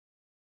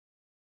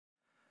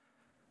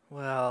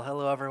Well,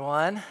 hello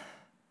everyone.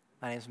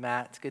 My name's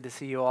Matt. It's good to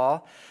see you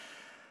all.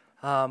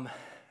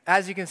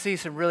 As you can see,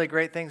 some really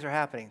great things are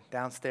happening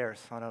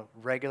downstairs on a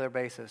regular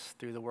basis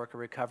through the Work of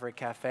Recovery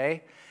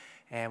Cafe.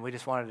 And we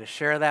just wanted to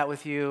share that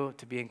with you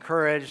to be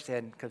encouraged,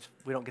 and because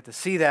we don't get to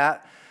see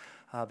that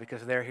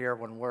because they're here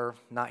when we're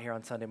not here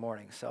on Sunday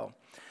morning. So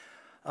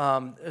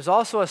there's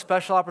also a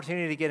special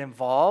opportunity to get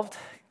involved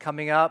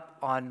coming up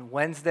on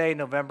Wednesday,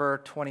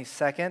 November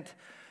 22nd.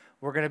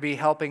 We're going to be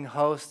helping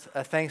host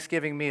a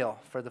Thanksgiving meal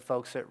for the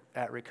folks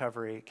at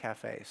Recovery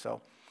Cafe. So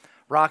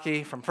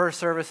Rocky from First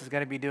Service is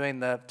going to be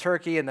doing the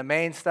turkey and the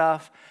main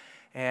stuff.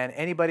 And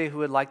anybody who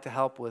would like to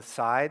help with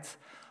sides,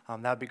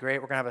 that would be great.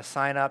 We're going to have a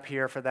sign up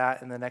here for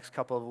that in the next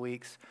couple of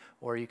weeks.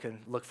 Or you can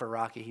look for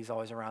Rocky. He's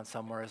always around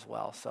somewhere as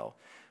well. So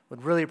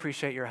would really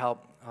appreciate your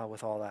help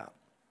with all that.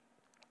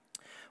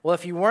 Well,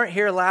 if you weren't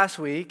here last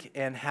week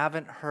and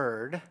haven't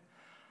heard,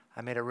 I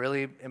made a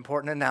really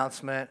important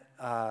announcement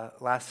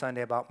last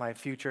Sunday about my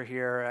future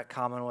here at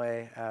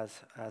Commonway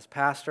as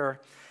pastor.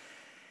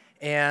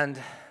 And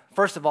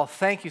first of all,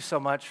 thank you so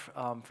much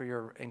for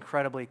your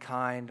incredibly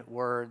kind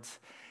words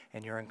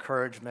and your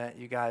encouragement.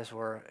 You guys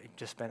were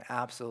just been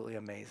absolutely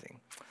amazing.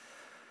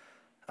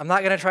 I'm not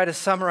going to try to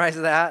summarize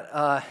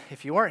that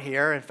if you weren't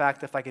here. In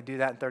fact, if I could do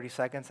that in 30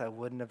 seconds, I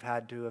wouldn't have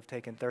had to have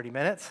taken 30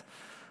 minutes.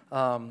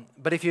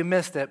 But if you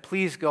missed it,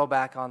 please go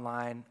back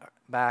online.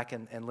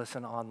 And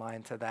listen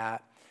online to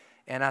that.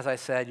 And as I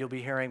said, you'll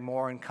be hearing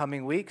more in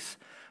coming weeks,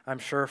 I'm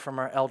sure, from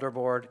our elder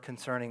board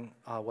concerning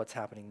what's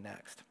happening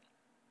next.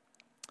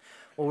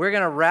 Well, we're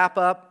going to wrap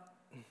up,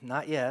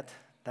 not yet,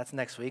 that's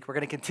next week. We're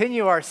going to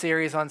continue our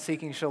series on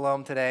Seeking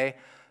Shalom today.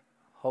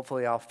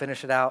 Hopefully I'll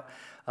finish it out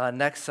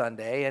next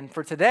Sunday. And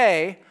for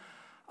today,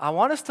 I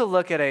want us to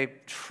look at a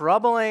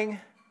troubling,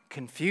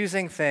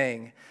 confusing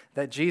thing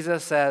that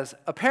Jesus says,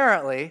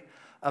 apparently,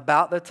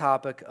 about the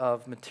topic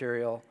of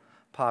material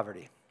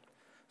poverty.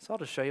 So I'll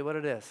just show you what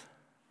it is.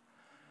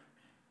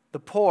 The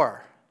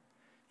poor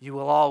you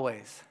will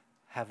always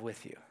have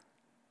with you.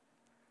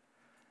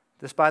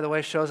 This, by the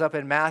way, shows up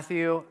in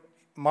Matthew,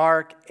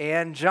 Mark,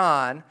 and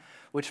John,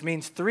 which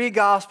means three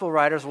gospel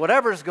writers,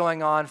 whatever's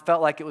going on,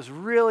 felt like it was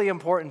really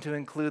important to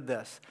include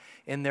this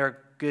in their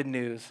good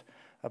news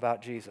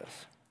about Jesus.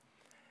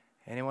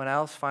 Anyone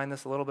else find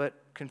this a little bit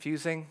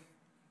confusing,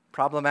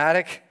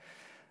 problematic,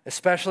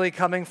 especially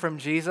coming from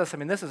Jesus? I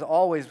mean, this has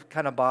always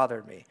kind of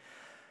bothered me.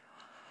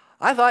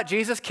 I thought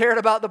Jesus cared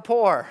about the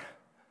poor.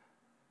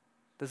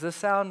 Does this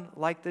sound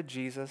like the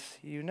Jesus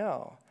you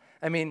know?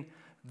 I mean,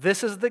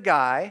 this is the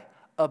guy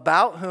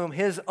about whom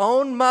his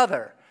own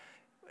mother,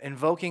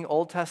 invoking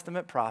Old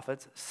Testament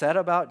prophets, said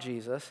about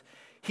Jesus,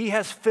 he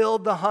has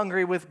filled the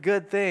hungry with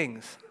good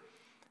things.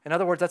 In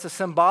other words, that's a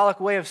symbolic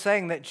way of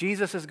saying that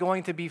Jesus is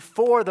going to be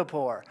for the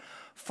poor,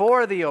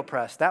 for the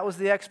oppressed. That was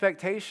the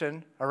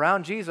expectation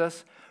around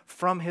Jesus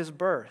from his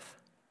birth.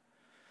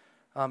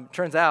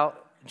 Turns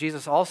out,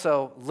 Jesus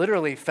also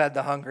literally fed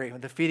the hungry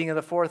with the feeding of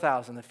the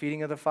 4,000, the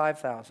feeding of the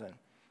 5,000.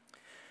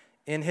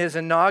 In his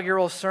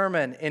inaugural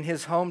sermon in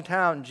his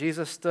hometown,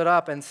 Jesus stood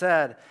up and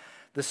said,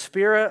 "The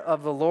Spirit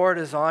of the Lord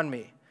is on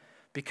me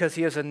because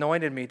he has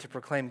anointed me to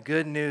proclaim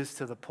good news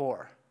to the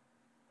poor."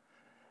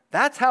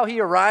 That's how he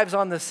arrives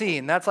on the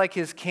scene. That's like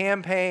his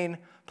campaign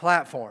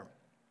platform.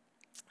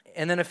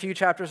 And then a few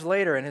chapters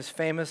later in his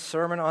famous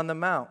Sermon on the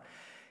Mount,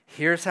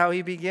 here's how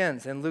he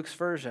begins in Luke's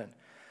version.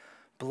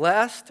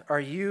 "Blessed are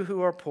you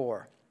who are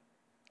poor,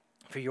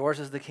 for yours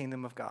is the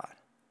kingdom of God."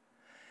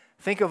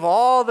 Think of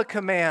all the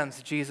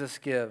commands Jesus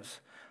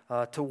gives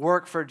to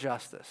work for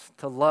justice,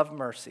 to love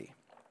mercy.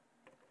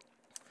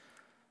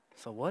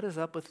 So what is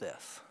up with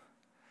this?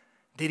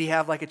 Did he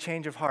have like a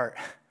change of heart?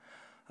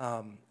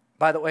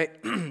 By the way,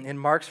 in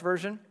Mark's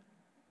version,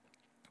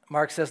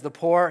 Mark says the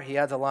poor, he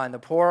adds a line, the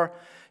poor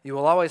you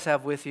will always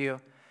have with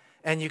you,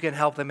 and you can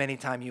help them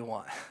anytime you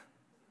want.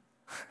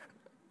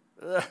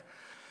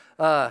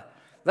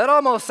 That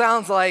almost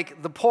sounds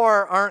like the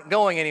poor aren't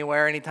going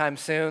anywhere anytime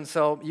soon,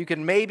 so you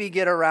can maybe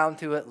get around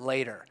to it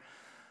later.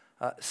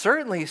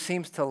 Certainly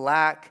seems to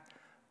lack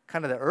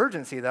kind of the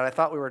urgency that I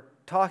thought we were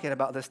talking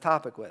about this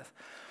topic with.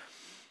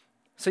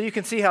 So you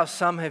can see how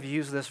some have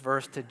used this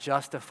verse to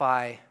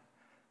justify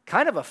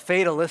kind of a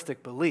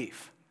fatalistic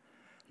belief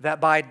that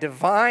by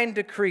divine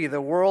decree, the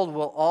world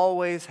will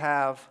always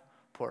have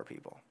poor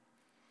people.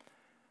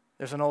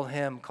 There's an old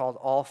hymn called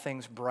 "All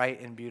Things Bright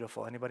and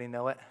Beautiful." Anybody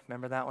know it?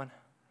 Remember that one?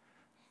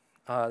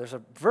 There's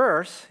a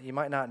verse, you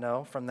might not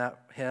know, from that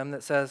hymn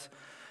that says,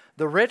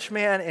 "The rich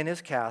man in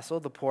his castle,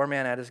 the poor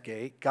man at his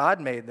gate, God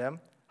made them,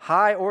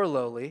 high or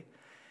lowly,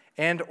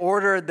 and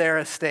ordered their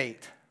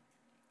estate."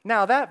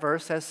 Now that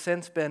verse has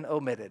since been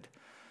omitted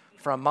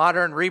from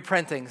modern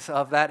reprintings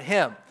of that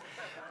hymn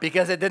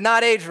because it did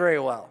not age very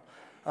well.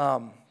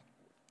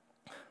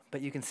 But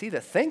you can see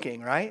the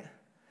thinking, right?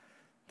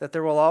 That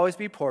there will always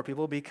be poor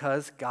people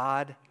because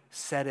God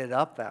set it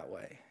up that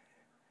way.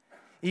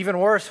 Even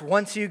worse,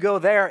 once you go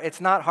there, it's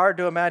not hard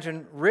to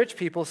imagine rich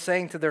people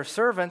saying to their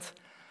servants,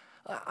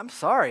 "I'm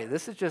sorry,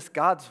 this is just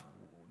God's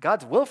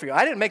will for you.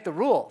 I didn't make the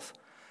rules."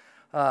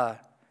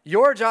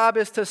 Your job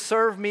is to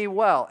serve me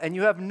well, and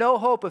you have no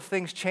hope of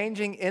things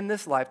changing in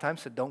this lifetime,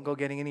 so don't go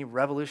getting any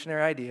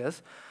revolutionary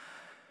ideas.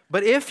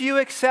 But if you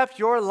accept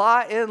your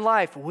lot in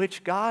life,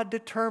 which God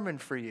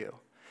determined for you,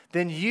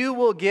 then you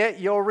will get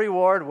your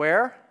reward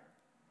where?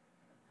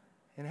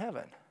 In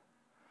heaven.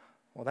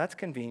 Well, that's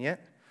convenient.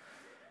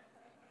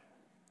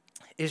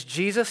 Is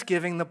Jesus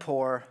giving the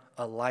poor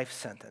a life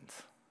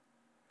sentence?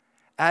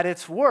 At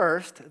its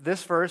worst,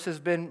 this verse has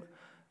been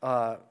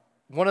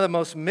one of the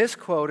most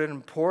misquoted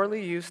and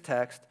poorly used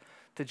texts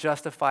to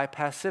justify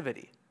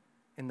passivity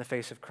in the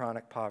face of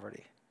chronic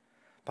poverty.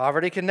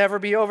 Poverty can never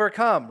be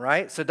overcome,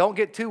 right? So don't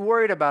get too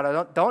worried about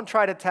it. Don't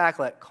try to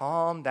tackle it.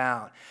 Calm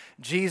down.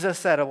 Jesus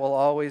said it will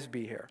always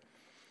be here.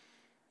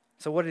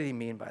 So what did he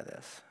mean by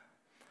this?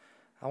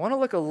 I want to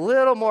look a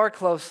little more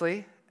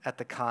closely at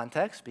the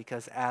context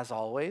because, as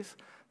always,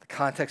 the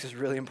context is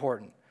really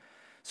important.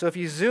 So if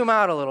you zoom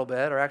out a little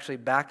bit, or actually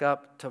back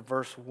up to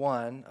verse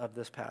 1 of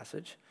this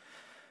passage,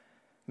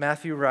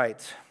 Matthew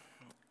writes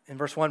in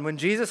verse 1, when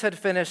Jesus had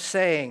finished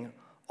saying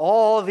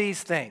all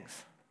these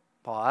things,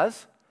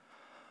 pause,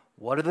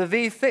 what are the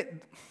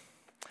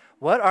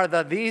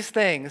these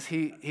things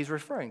he's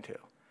referring to?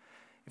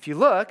 If you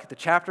look, the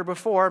chapter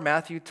before,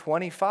 Matthew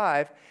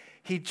 25,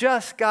 he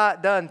just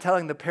got done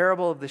telling the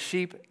parable of the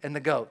sheep and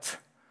the goats,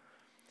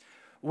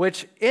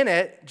 which in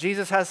it,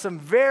 Jesus has some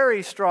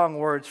very strong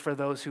words for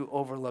those who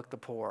overlook the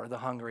poor, the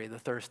hungry, the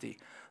thirsty,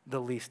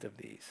 the least of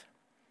these.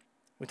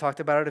 We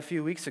talked about it a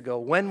few weeks ago.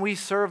 When we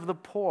serve the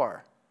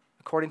poor,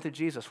 according to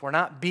Jesus, we're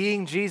not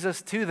being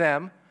Jesus to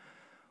them,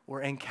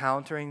 we're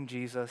encountering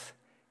Jesus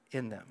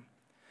in them,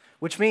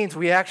 which means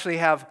we actually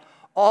have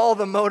all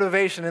the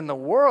motivation in the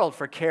world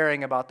for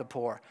caring about the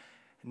poor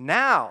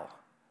now,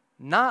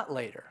 not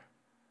later.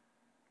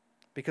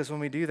 Because when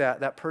we do that,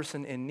 that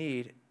person in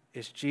need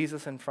is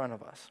Jesus in front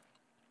of us.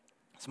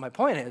 So my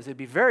point is, it'd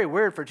be very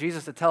weird for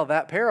Jesus to tell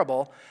that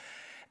parable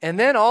and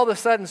then all of a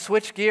sudden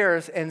switch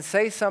gears and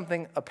say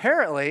something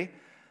apparently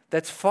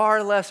that's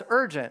far less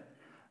urgent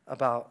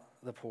about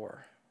the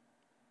poor.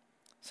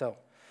 So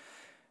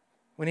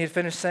when he had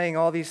finished saying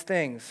all these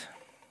things,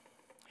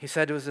 he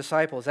said to his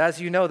disciples,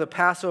 as you know, the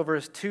Passover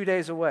is 2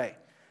 days away.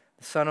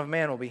 The Son of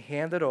Man will be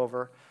handed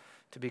over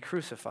to be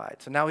crucified.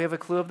 So now we have a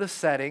clue of the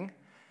setting.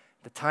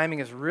 The timing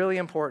is really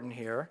important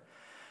here.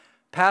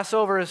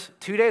 Passover is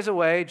 2 days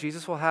away.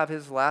 Jesus will have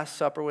his last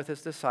supper with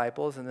his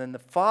disciples, and then the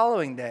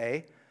following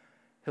day,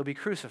 he'll be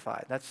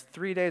crucified. That's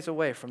 3 days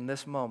away from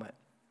this moment.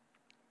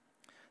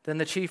 Then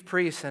the chief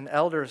priests and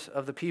elders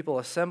of the people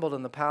assembled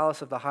in the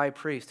palace of the high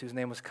priest, whose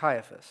name was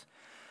Caiaphas.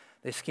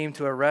 They schemed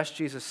to arrest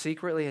Jesus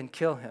secretly and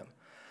kill him.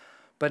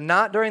 But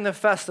not during the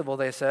festival,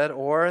 they said,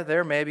 or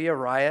there may be a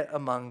riot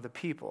among the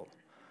people.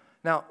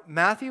 Now,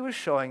 Matthew is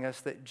showing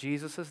us that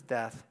Jesus'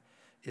 death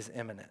is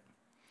imminent,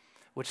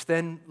 which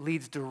then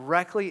leads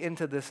directly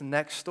into this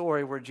next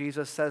story where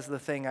Jesus says the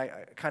thing I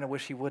kind of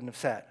wish he wouldn't have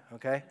said,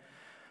 okay?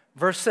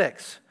 Verse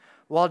 6,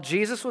 while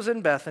Jesus was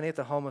in Bethany at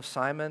the home of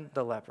Simon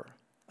the leper,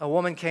 a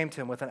woman came to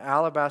him with an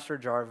alabaster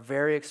jar of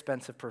very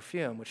expensive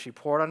perfume, which she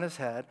poured on his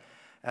head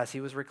as he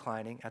was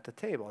reclining at the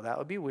table. That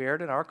would be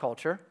weird in our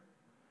culture,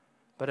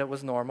 but it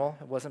was normal.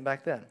 It wasn't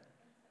back then.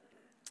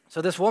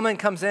 So this woman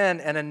comes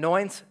in and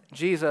anoints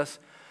Jesus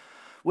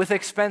with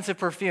expensive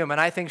perfume, and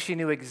I think she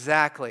knew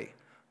exactly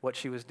what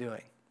she was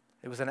doing.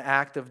 It was an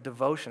act of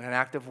devotion, an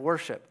act of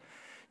worship.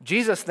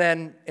 Jesus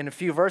then, in a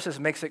few verses,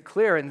 makes it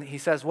clear, and he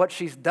says, what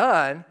she's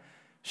done,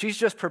 she's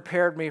just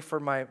prepared me for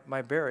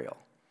my burial.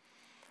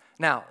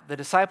 Now, the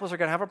disciples are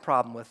going to have a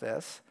problem with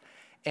this,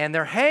 and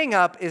their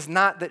hang-up is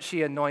not that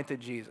she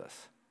anointed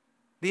Jesus.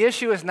 The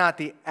issue is not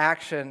the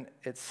action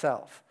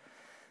itself.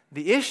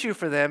 The issue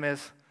for them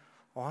is,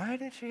 why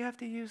did she have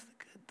to use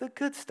the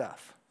good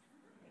stuff?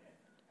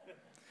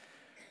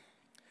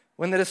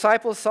 When the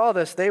disciples saw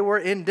this, they were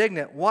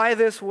indignant. Why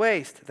this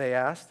waste, they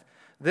asked.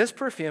 This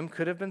perfume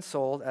could have been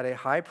sold at a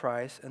high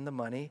price and the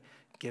money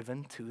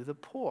given to the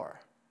poor.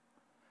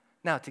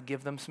 Now, to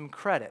give them some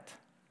credit,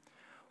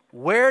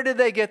 where did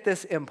they get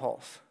this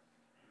impulse?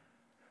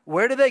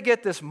 Where did they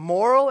get this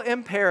moral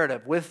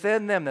imperative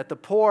within them that the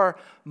poor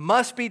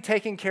must be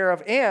taken care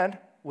of and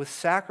with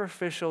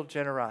sacrificial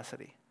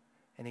generosity?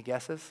 Any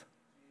guesses?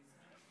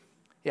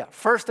 Yeah,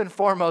 first and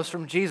foremost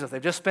from Jesus.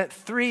 They've just spent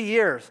 3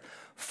 years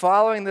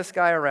following this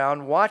guy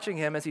around, watching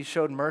him as he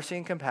showed mercy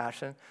and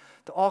compassion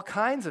to all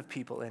kinds of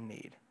people in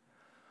need.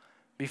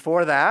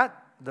 Before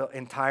that, the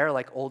entire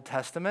Old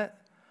Testament,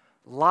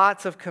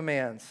 lots of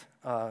commands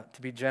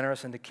to be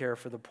generous and to care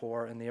for the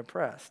poor and the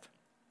oppressed.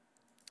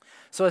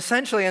 So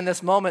essentially in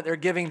this moment, they're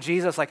giving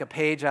Jesus a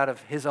page out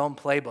of his own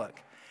playbook.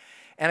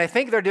 And I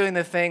think they're doing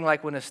the thing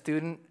like when a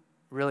student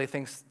really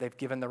thinks they've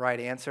given the right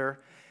answer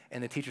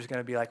and the teacher's going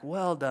to be like,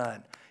 well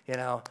done,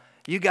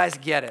 you guys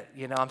get it,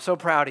 I'm so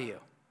proud of you.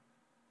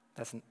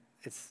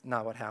 It's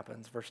not what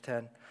happens. Verse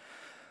 10.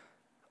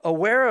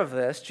 Aware of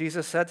this,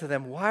 Jesus said to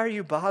them, why are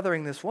you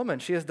bothering this woman?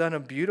 She has done a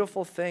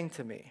beautiful thing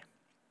to me.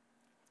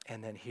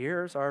 And then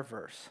here's our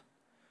verse.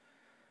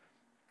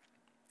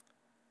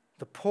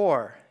 The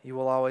poor you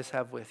will always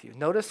have with you.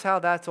 Notice how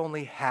that's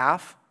only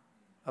half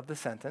of the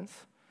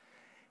sentence.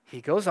 He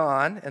goes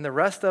on, and the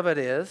rest of it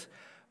is,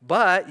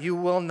 but you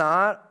will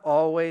not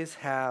always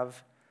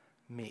have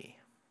me.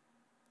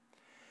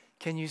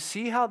 Can you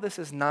see how this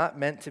is not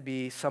meant to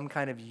be some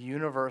kind of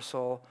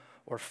universal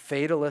or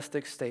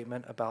fatalistic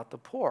statement about the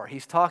poor?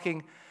 He's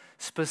talking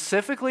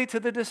specifically to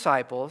the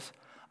disciples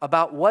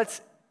about what's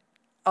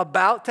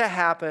about to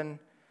happen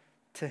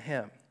to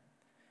him.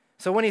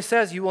 So when he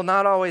says, you will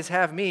not always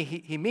have me,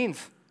 he means,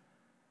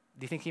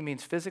 do you think he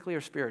means physically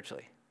or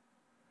spiritually?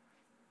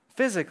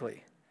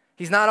 Physically.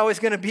 He's not always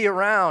going to be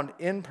around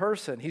in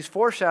person. He's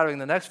foreshadowing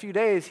the next few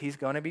days he's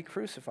going to be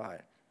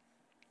crucified.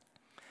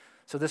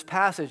 So this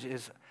passage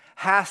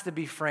has to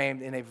be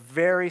framed in a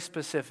very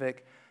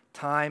specific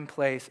time,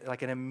 place,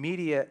 like an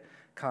immediate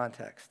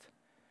context,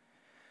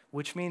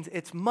 which means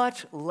it's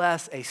much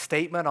less a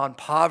statement on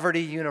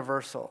poverty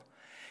universal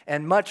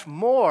and much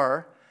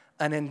more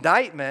an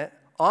indictment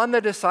on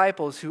the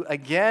disciples who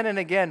again and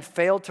again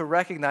failed to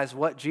recognize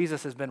what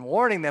Jesus has been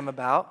warning them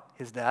about,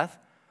 his death,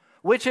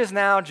 which is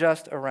now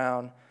just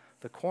around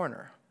the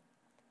corner.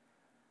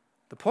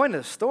 The point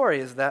of the story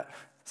is that,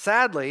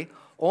 sadly,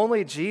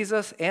 only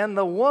Jesus and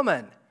the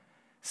woman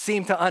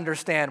seem to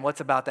understand what's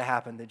about to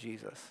happen to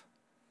Jesus,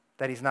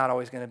 that he's not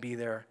always going to be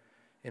there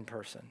in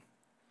person.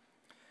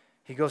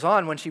 He goes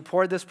on, when she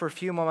poured this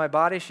perfume on my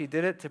body, she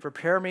did it to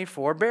prepare me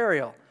for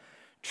burial.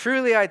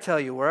 Truly, I tell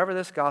you, wherever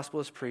this gospel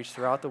is preached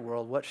throughout the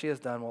world, what she has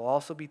done will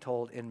also be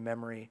told in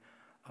memory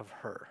of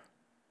her.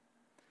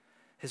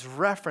 His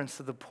reference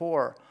to the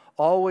poor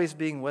always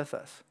being with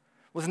us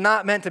was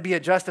not meant to be a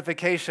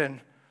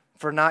justification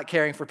for not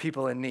caring for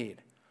people in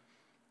need.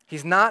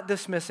 He's not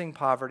dismissing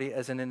poverty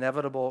as an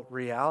inevitable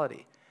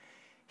reality.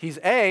 He's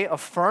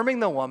affirming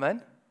the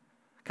woman,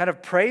 kind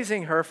of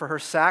praising her for her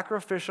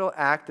sacrificial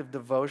act of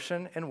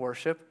devotion and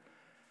worship,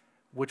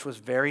 which was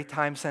very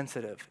time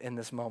sensitive in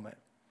this moment.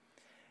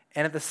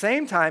 And at the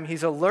same time,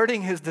 he's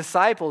alerting his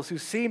disciples who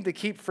seem to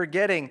keep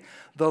forgetting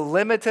the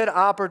limited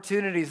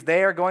opportunities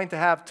they are going to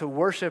have to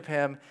worship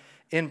him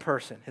in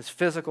person, his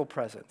physical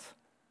presence.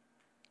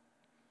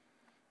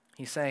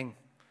 He's saying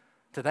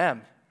to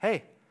them,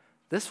 hey,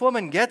 this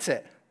woman gets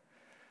it.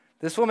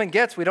 This woman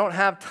gets we don't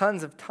have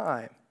tons of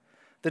time.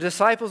 The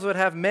disciples would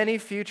have many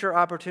future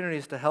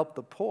opportunities to help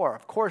the poor.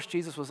 Of course,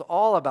 Jesus was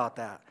all about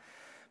that.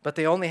 But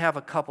they only have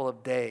a couple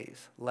of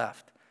days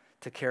left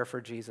to care for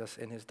Jesus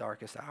in his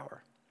darkest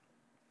hour.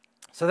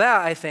 So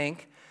that, I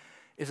think,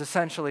 is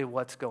essentially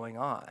what's going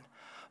on.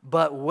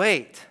 But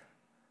wait,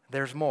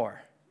 there's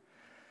more.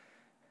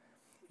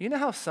 You know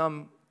how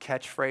some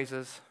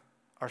catchphrases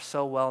are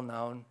so well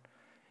known?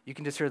 You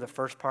can just hear the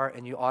first part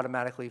and you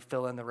automatically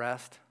fill in the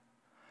rest.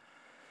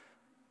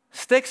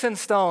 Sticks and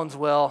stones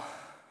will.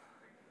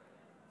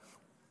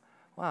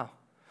 Wow.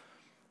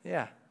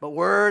 Yeah. But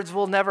words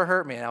will never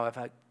hurt me. Now I've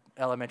had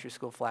elementary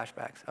school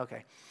flashbacks.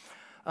 Okay.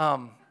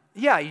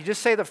 Yeah, you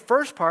just say the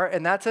first part,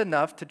 and that's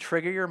enough to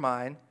trigger your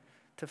mind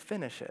to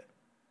finish it.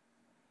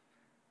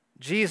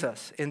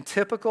 Jesus, in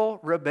typical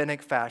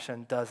rabbinic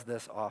fashion, does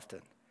this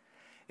often.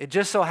 It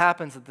just so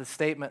happens that the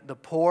statement, the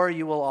poor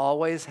you will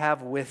always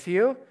have with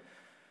you,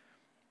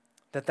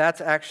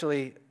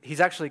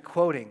 he's actually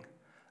quoting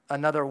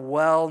another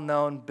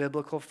well-known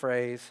biblical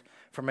phrase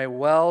from a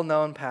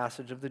well-known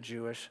passage of the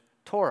Jewish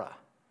Torah.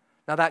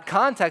 Now that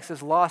context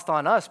is lost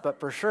on us, but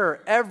for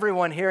sure,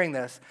 everyone hearing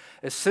this,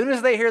 as soon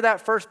as they hear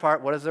that first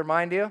part, what does their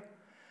mind do?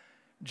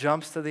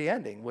 Jumps to the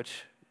ending, which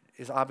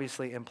is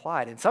obviously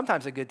implied. And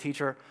sometimes a good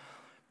teacher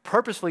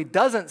purposefully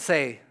doesn't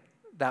say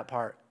that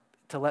part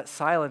to let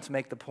silence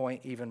make the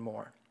point even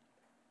more.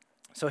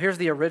 So here's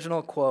the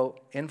original quote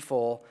in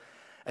full.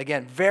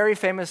 Again, very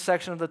famous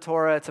section of the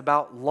Torah. It's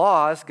about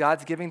laws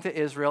God's giving to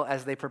Israel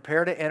as they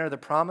prepare to enter the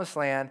promised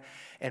land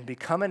and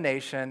become a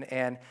nation.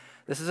 And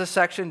this is a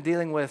section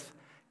dealing with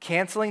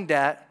canceling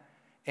debt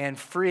and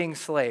freeing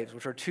slaves,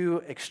 which are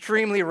two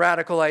extremely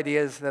radical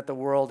ideas that the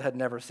world had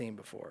never seen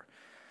before.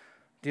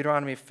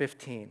 Deuteronomy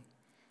 15,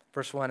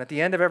 verse 1. At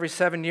the end of every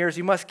 7 years,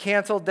 you must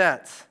cancel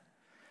debts.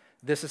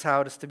 This is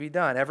how it is to be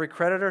done. Every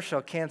creditor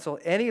shall cancel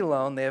any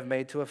loan they have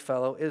made to a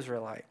fellow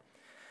Israelite.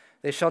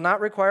 They shall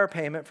not require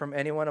payment from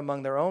anyone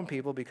among their own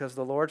people because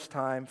the Lord's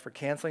time for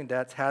canceling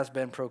debts has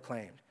been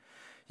proclaimed.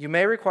 You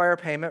may require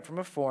payment from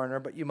a foreigner,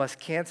 but you must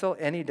cancel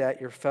any debt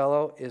your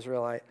fellow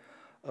Israelite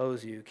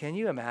owes you. Can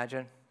you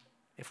imagine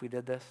if we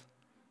did this?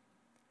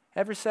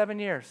 Every 7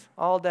 years,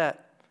 all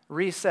debt,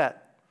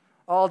 reset,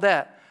 all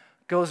debt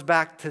goes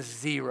back to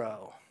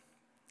zero.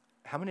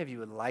 How many of you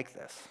would like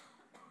this?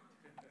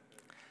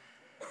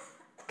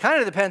 Kind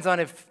of depends on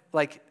if,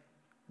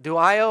 do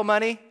I owe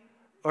money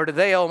or do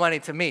they owe money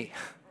to me?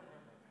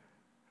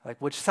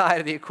 Which side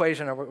of the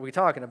equation are we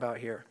talking about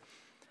here?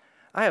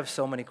 I have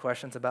so many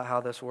questions about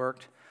how this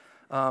worked.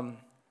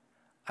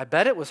 I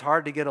bet it was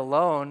hard to get a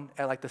loan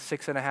at the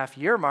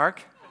 6.5-year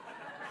mark,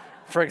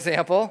 for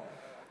example.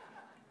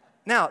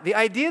 Now, the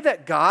idea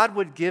that God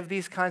would give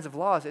these kinds of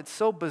laws, it's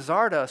so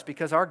bizarre to us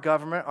because our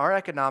government, our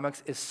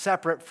economics is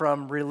separate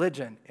from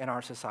religion in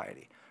our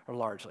society, or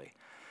largely.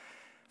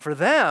 For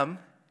them,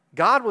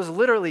 God was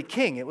literally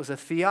king. It was a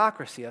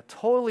theocracy, a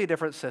totally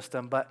different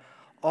system, but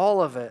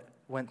all of it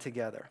went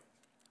together.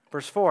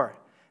 Verse 4,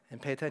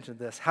 and pay attention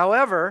to this.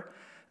 However,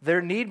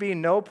 there need be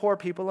no poor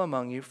people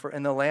among you, for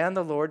in the land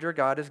the Lord your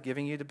God is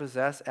giving you to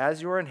possess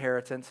as your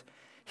inheritance,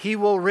 he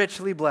will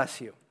richly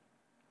bless you.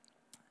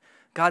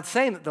 God's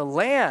saying that the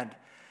land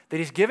that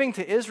he's giving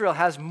to Israel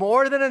has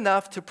more than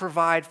enough to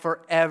provide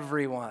for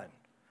everyone,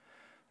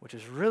 which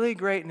is really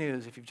great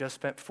news if you've just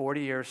spent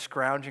 40 years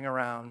scrounging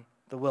around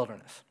the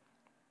wilderness.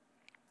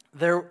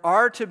 There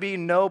are to be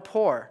no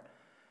poor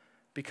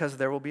because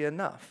there will be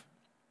enough.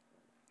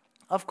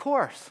 Of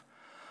course,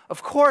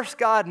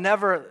 God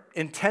never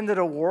intended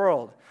a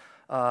world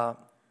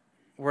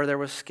where there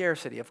was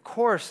scarcity. Of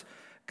course,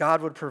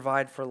 God would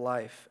provide for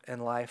life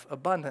and life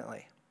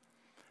abundantly.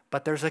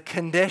 But there's a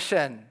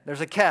condition,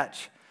 there's a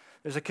catch.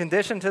 There's a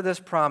condition to this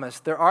promise.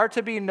 There are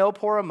to be no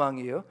poor among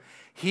you.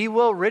 He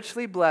will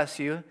richly bless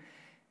you.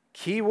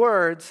 Key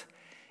words,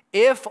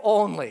 if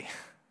only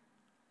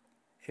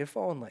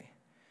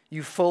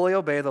you fully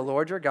obey the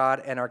Lord your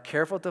God and are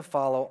careful to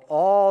follow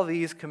all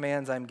these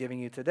commands I'm giving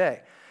you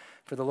today.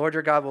 For the Lord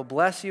your God will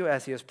bless you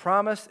as he has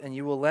promised, and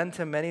you will lend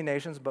to many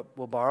nations, but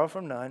will borrow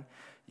from none.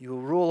 You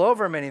will rule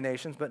over many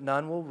nations, but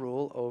none will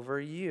rule over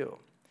you.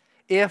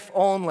 If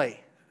only.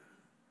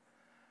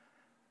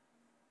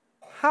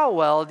 How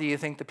well do you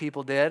think the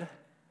people did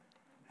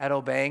at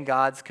obeying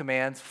God's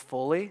commands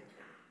fully?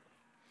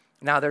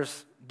 Now,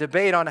 there's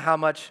debate on how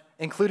much,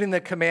 including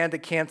the command to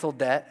cancel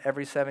debt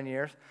every 7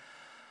 years.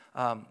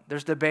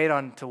 There's debate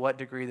on to what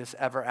degree this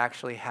ever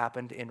actually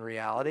happened in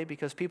reality,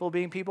 because people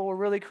being people, we're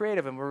really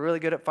creative and we're really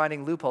good at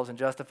finding loopholes and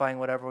justifying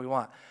whatever we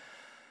want.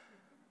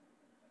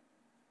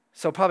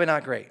 So probably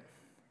not great.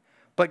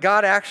 But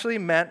God actually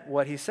meant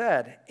what he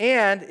said.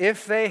 And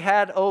if they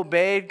had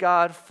obeyed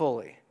God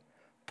fully,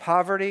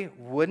 poverty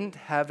wouldn't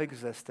have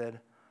existed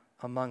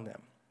among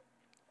them.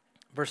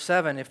 Verse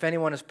 7, if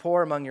anyone is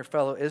poor among your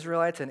fellow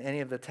Israelites in any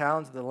of the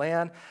towns of the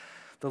land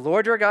the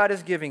Lord your God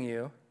is giving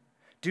you,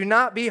 do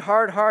not be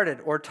hard-hearted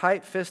or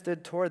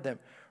tight-fisted toward them.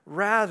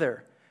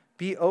 Rather,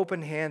 be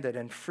open-handed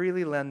and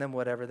freely lend them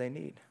whatever they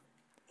need.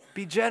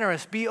 Be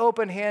generous, be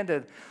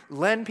open-handed,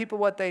 lend people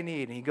what they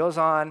need. And he goes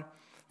on,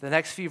 the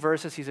next few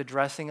verses,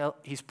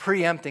 he's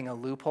preempting a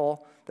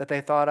loophole that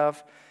they thought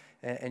of.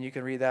 And you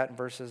can read that in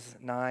verses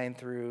 9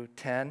 through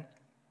 10.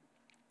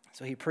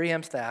 So he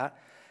preempts that.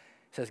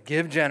 He says,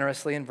 give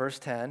generously in verse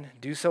 10.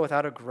 Do so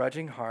without a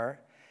grudging heart.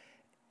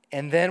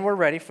 And then we're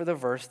ready for the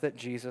verse that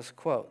Jesus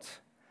quotes.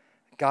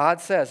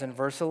 God says in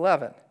verse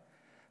 11,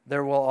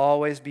 there will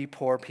always be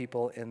poor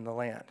people in the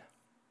land.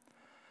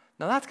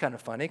 Now that's kind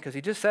of funny because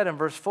he just said in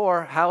verse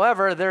 4,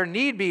 however, there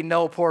need be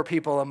no poor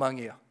people among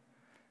you.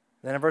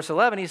 Then in verse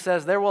 11 he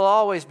says, there will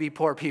always be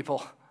poor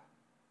people.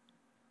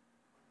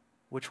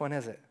 Which one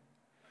is it?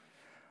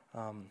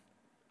 I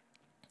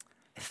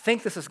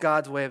think this is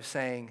God's way of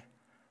saying,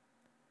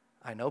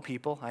 I know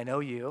people, I know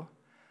you.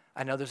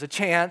 I know there's a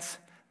chance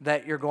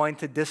that you're going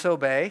to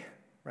disobey,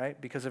 right,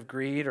 because of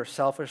greed or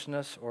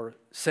selfishness or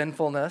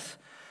sinfulness.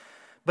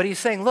 But he's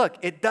saying, look,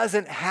 it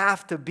doesn't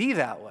have to be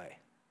that way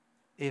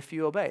if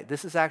you obey.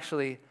 This is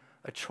actually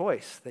a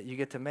choice that you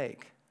get to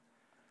make.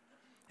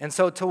 And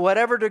so to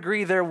whatever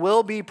degree there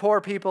will be poor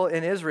people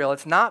in Israel,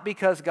 it's not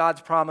because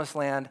God's promised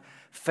land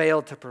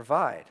failed to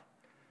provide.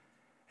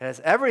 It has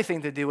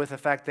everything to do with the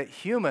fact that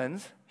human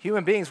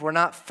beings were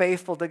not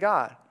faithful to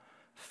God,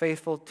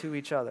 faithful to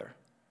each other.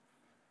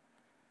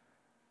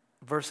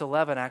 Verse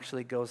 11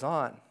 actually goes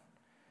on.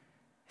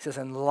 He says,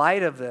 in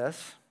light of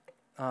this,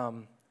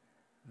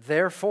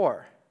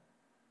 therefore,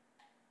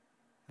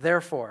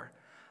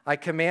 I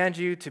command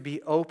you to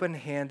be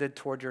open-handed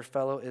toward your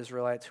fellow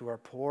Israelites who are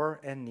poor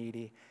and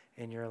needy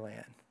in your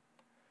land.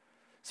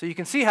 So you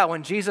can see how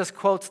when Jesus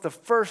quotes the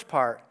first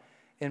part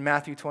in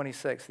Matthew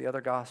 26, the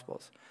other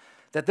Gospels,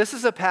 that this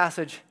is a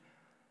passage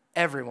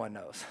everyone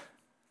knows.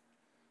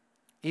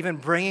 Even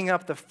bringing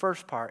up the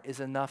first part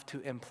is enough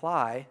to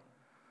imply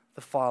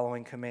the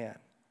following command.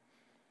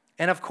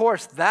 And of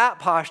course, that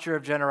posture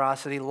of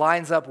generosity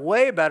lines up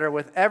way better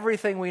with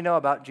everything we know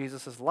about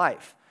Jesus'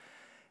 life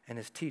and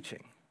his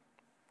teaching.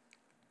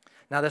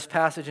 Now, this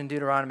passage in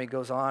Deuteronomy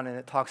goes on and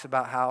it talks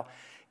about how,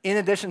 in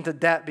addition to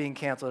debt being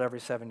canceled every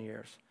 7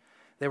 years,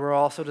 they were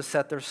also to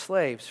set their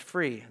slaves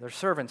free, their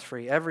servants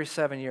free every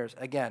 7 years.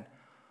 Again,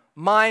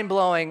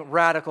 mind-blowing,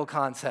 radical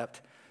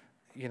concept,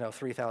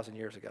 3,000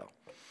 years ago.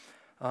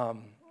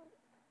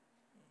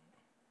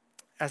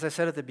 As I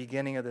said at the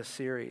beginning of this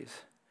series,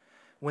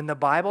 when the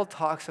Bible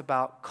talks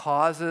about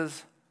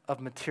causes of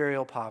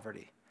material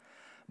poverty,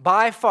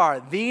 by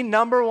far the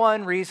number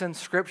one reason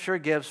Scripture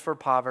gives for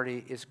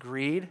poverty is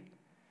greed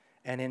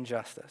and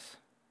injustice.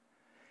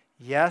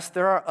 Yes,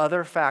 there are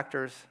other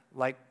factors,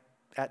 like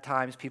at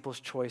times people's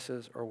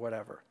choices or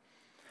whatever.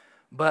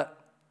 But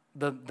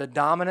the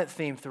dominant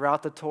theme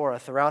throughout the Torah,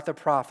 throughout the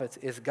prophets,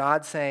 is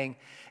God saying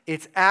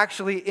it's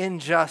actually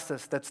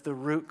injustice that's the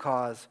root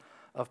cause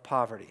of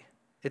poverty.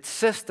 It's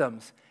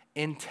systems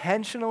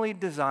intentionally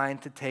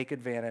designed to take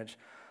advantage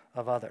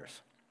of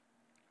others.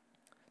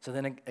 So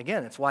then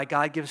again, it's why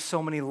God gives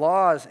so many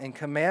laws and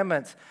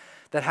commandments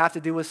that have to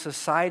do with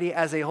society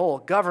as a whole,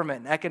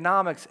 government, and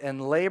economics,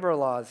 and labor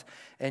laws,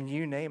 and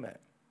you name it.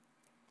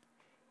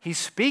 He's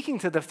speaking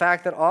to the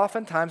fact that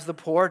oftentimes the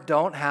poor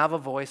don't have a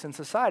voice in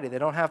society. They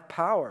don't have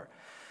power.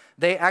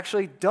 They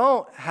actually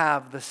don't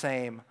have the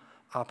same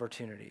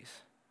opportunities.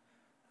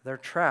 They're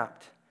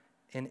trapped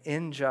in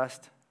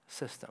unjust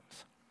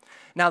systems.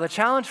 Now, the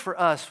challenge for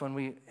us and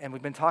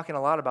we've been talking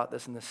a lot about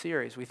this in the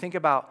series, we think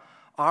about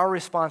our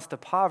response to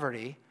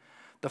poverty.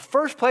 The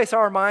first place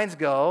our minds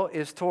go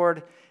is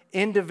toward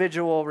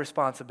individual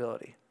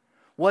responsibility.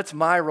 What's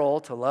my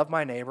role to love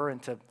my neighbor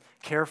and to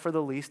care for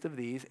the least of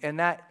these? And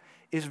that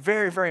is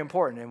very, very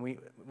important, and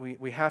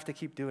we have to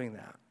keep doing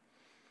that.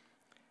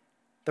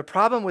 The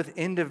problem with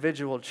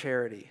individual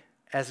charity,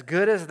 as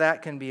good as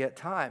that can be at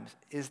times,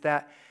 is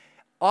that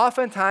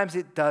oftentimes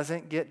it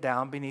doesn't get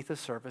down beneath the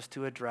surface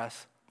to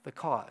address the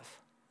cause.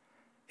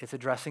 It's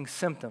addressing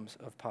symptoms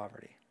of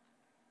poverty.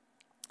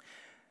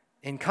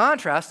 In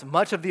contrast,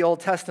 much of the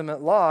Old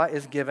Testament law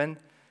is given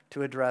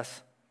to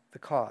address the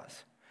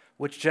cause,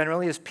 which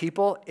generally is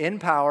people in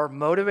power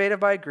motivated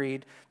by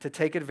greed to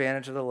take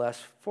advantage of the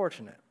less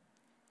fortunate.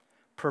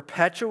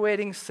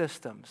 Perpetuating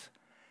systems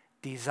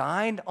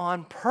designed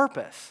on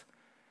purpose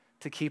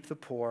to keep the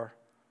poor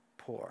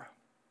poor.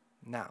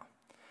 Now,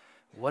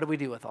 what do we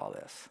do with all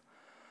this?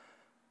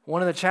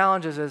 One of the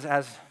challenges is,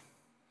 as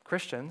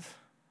Christians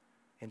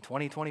in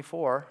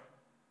 2024,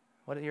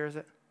 what year is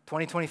it?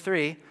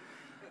 2023,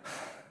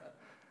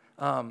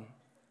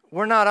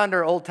 we're not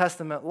under Old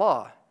Testament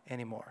law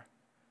anymore.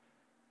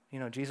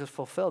 Jesus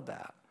fulfilled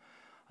that.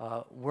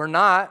 We're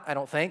not, I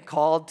don't think,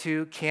 called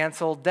to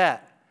cancel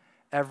debt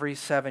every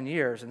 7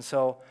 years. And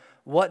so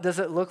what does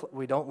it look like?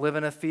 We don't live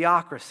in a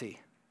theocracy,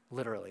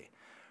 literally,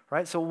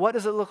 right? So what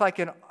does it look like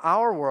in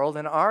our world,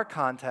 in our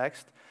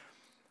context?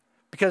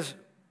 Because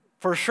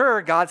for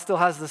sure, God still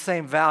has the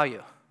same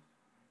value.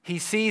 He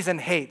sees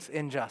and hates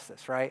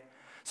injustice, right?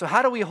 So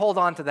how do we hold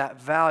on to that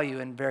value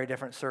in very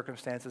different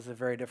circumstances, a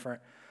very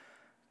different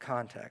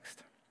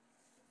context?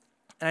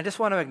 And I just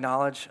want to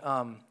acknowledge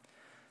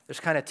there's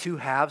kind of two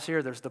halves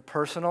here. There's the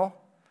personal,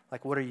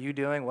 like what are you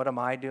doing? What am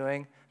I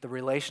doing? The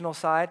relational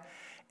side.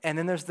 And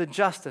then there's the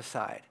justice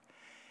side.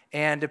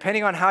 And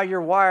depending on how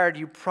you're wired,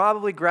 you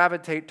probably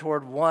gravitate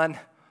toward one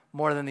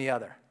more than the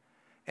other.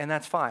 And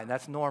that's fine.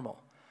 That's normal.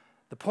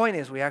 The point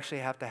is we actually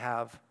have to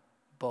have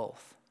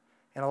both.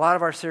 And a lot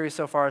of our series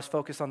so far is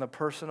focused on the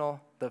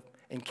personal, the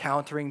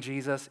encountering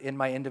Jesus in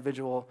my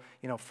individual,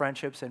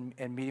 friendships and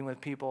meeting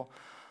with people.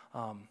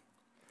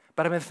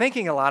 But I've been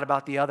thinking a lot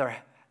about the other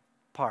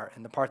part,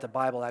 and the part the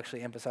Bible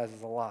actually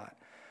emphasizes a lot.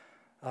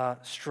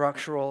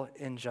 Structural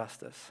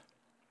injustice.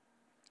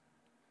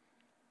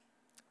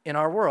 In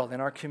our world,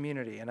 in our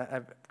community, and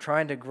I'm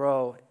trying to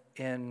grow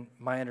in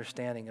my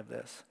understanding of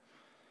this.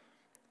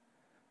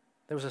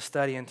 There was a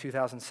study in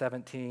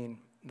 2017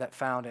 that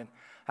found, and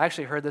I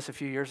actually heard this a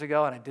few years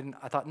ago, and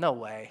I thought, no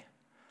way,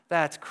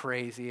 that's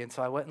crazy. And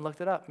so I went and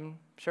looked it up, and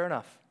sure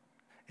enough,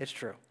 it's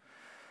true.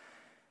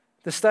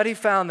 The study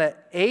found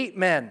that 8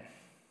 men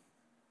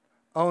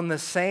own the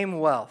same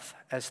wealth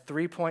as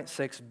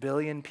 3.6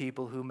 billion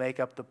people who make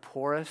up the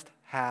poorest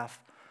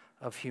half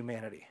of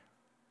humanity.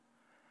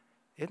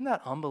 Isn't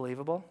that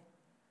unbelievable?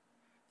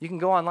 You can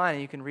go online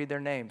and you can read their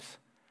names.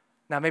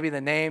 Now, maybe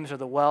the names or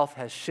the wealth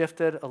has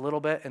shifted a little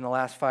bit in the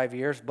last 5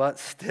 years, but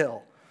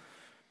still.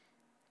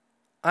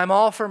 I'm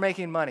all for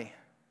making money.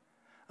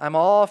 I'm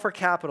all for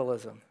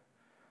capitalism.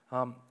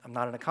 I'm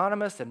not an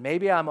economist, and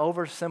maybe I'm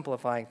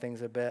oversimplifying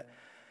things a bit,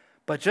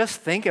 but just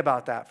think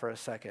about that for a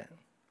second.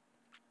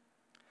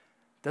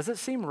 Does it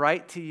seem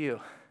right to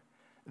you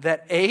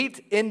that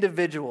 8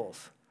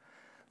 individuals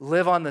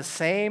live on the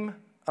same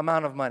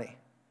amount of money,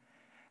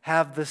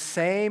 have the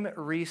same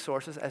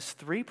resources as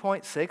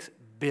 3.6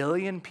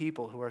 billion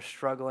people who are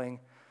struggling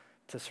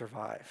to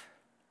survive?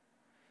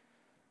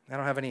 I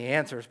don't have any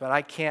answers, but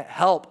I can't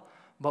help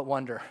but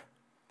wonder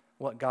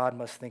what God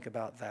must think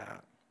about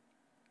that.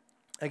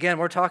 Again,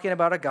 we're talking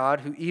about a God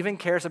who even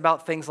cares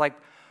about things like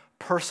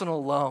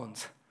personal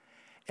loans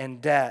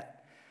and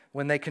debt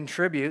when they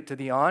contribute to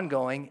the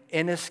ongoing,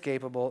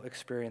 inescapable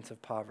experience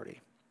of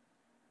poverty.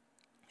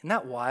 Isn't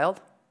that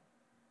wild?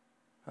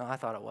 Oh, I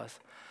thought it was.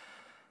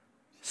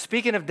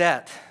 Speaking of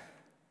debt,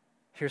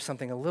 here's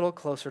something a little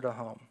closer to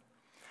home.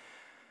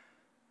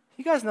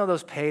 You guys know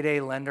those payday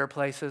lender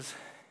places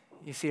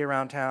you see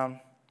around town?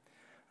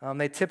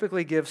 They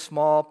typically give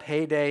small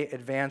payday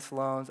advance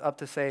loans up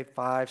to, say,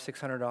 $500,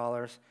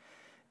 $600.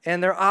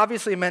 And they're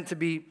obviously meant to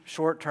be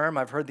short-term.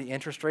 I've heard the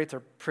interest rates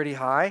are pretty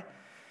high.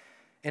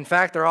 In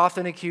fact, they're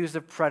often accused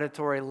of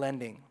predatory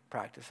lending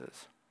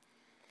practices.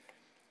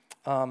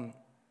 I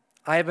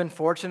have been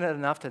fortunate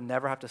enough to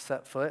never have to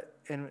set foot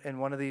in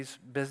one of these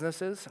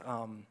businesses,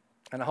 and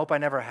I hope I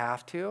never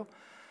have to.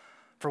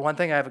 For one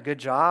thing, I have a good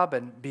job,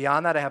 and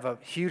beyond that, I have a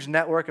huge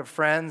network of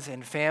friends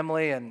and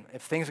family, and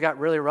if things got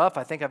really rough,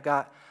 I think I've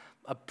got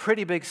a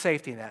pretty big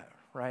safety net,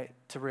 right,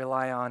 to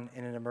rely on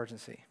in an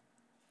emergency.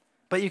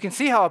 But you can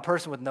see how a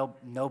person with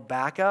no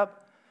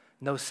backup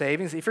no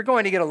savings. If you're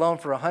going to get a loan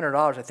for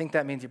 $100, I think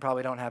that means you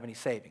probably don't have any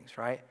savings,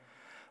 right?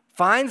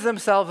 Finds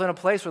themselves in a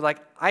place where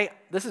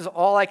this is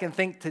all I can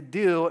think to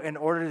do in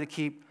order to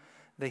keep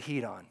the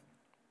heat on.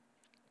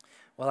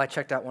 Well, I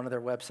checked out one of their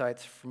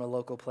websites from a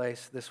local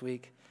place this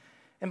week.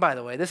 And by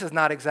the way, this is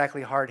not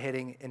exactly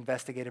hard-hitting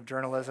investigative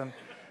journalism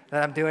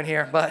that I'm doing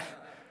here, but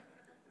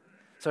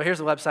so here's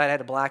the website. I had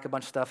to black a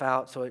bunch of stuff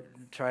out so I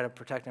try to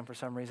protect them for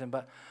some reason.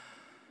 But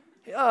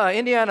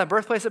Indiana,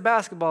 birthplace of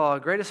basketball,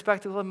 greatest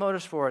spectacle of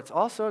motorsports,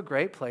 also a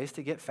great place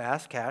to get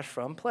fast cash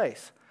from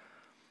place.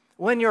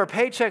 When your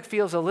paycheck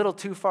feels a little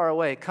too far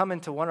away, come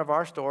into one of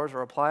our stores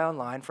or apply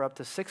online for up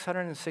to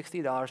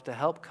 $660 to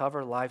help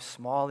cover life's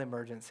small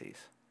emergencies.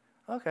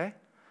 Okay.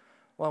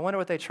 Well, I wonder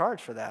what they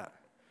charge for that.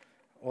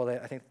 Well,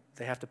 I think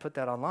they have to put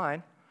that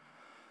online.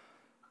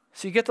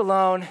 So you get the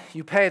loan,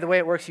 you pay, the way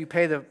it works, you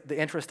pay the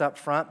interest up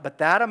front, but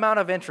that amount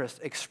of interest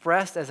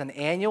expressed as an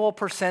annual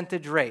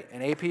percentage rate,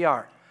 an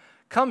APR,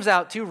 comes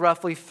out to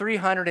roughly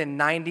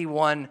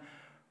 391%.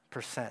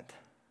 I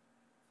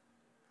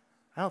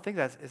don't think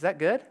is that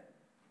good?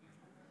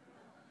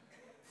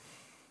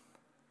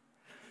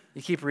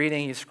 You keep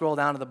reading, you scroll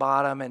down to the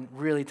bottom, and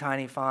really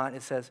tiny font,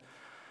 it says,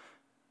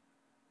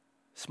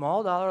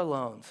 small dollar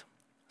loans.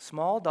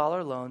 Small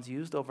dollar loans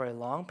used over a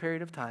long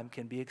period of time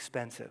can be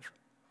expensive.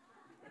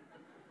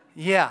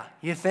 Yeah,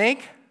 you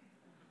think?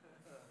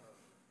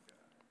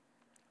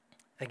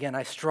 Again,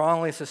 I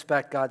strongly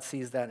suspect God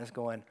sees that and is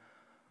going,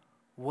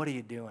 what are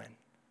you doing?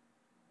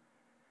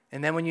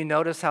 And then when you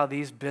notice how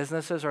these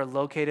businesses are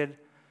located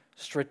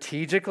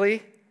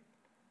strategically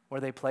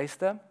where they place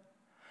them,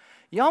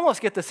 you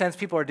almost get the sense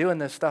people are doing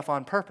this stuff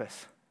on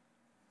purpose.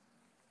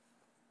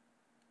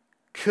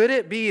 Could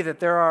it be that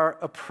there are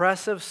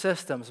oppressive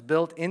systems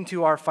built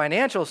into our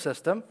financial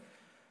system,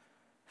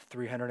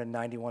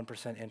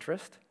 391%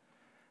 interest,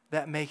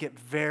 that make it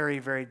very,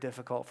 very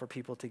difficult for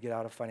people to get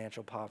out of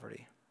financial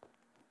poverty?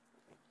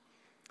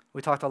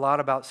 We talked a lot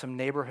about some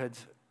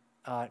neighborhoods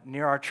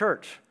near our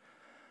church,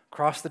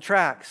 across the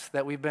tracks,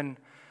 that we've been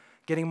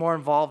getting more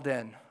involved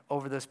in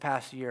over this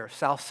past year.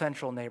 South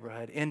Central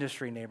neighborhood,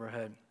 industry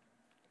neighborhood.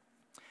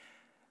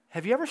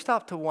 Have you ever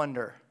stopped to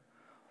wonder,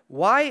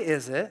 why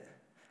is it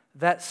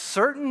that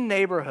certain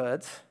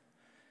neighborhoods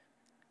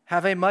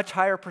have a much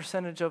higher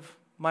percentage of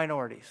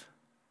minorities?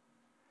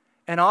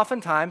 And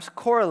oftentimes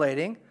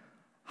correlating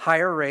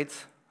higher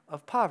rates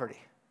of poverty.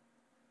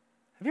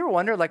 Have you ever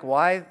wondered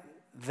why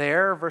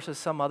there versus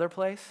some other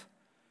place?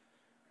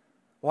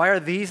 Why are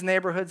these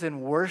neighborhoods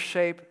in worse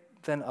shape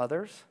than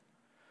others?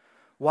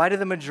 Why do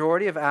the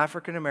majority of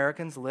African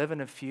Americans live in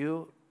a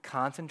few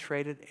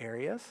concentrated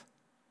areas?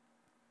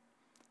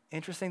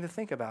 Interesting to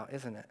think about,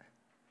 isn't it? I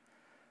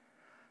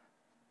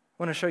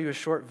want to show you a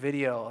short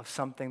video of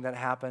something that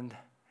happened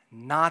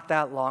not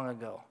that long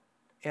ago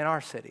in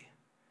our city.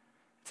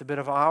 It's a bit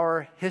of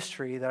our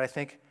history that I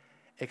think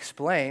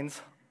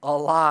explains a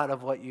lot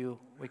of what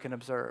we can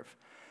observe.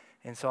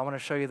 And so I want to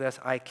show you this.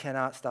 I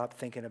cannot stop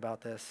thinking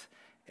about this.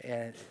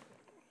 And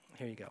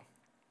here you go.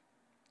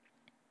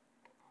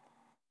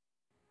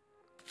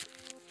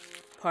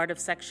 Part of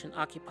section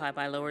occupied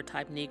by lower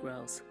type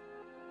Negroes.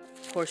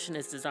 Portion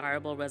is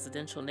desirable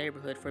residential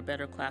neighborhood for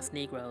better class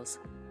Negroes.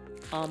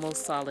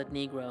 Almost solid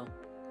Negro.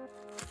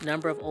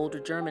 Number of older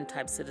German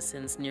type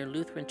citizens near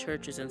Lutheran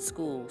churches and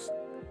schools.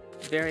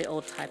 Very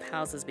old type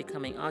houses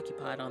becoming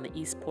occupied on the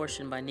east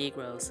portion by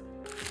Negroes.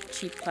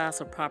 Cheap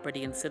class of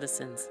property and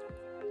citizens.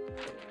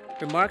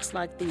 Remarks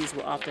like these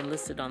were often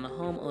listed on the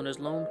Homeowners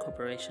Loan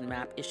Corporation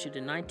map issued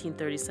in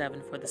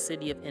 1937 for the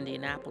city of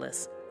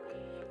Indianapolis.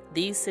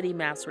 These city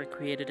maps were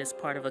created as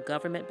part of a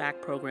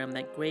government-backed program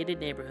that graded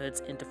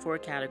neighborhoods into 4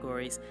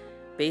 categories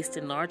based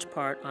in large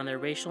part on their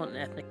racial and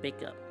ethnic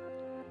makeup.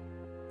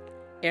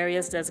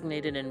 Areas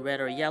designated in red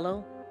or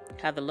yellow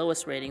have the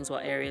lowest ratings, while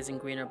areas in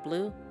green or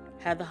blue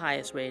have the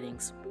highest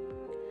ratings.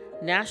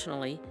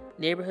 Nationally,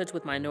 neighborhoods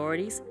with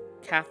minorities,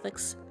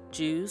 Catholics,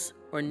 Jews,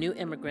 or new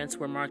immigrants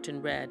were marked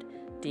in red,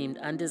 deemed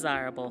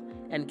undesirable,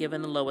 and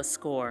given the lowest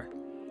score.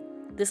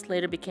 This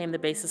later became the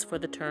basis for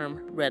the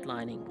term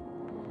redlining.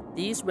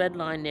 These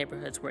redline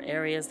neighborhoods were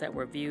areas that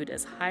were viewed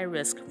as high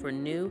risk for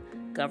new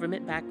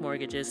government-backed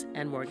mortgages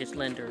and mortgage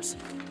lenders.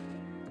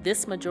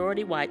 This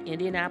majority-white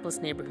Indianapolis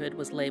neighborhood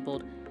was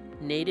labeled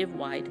native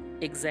white,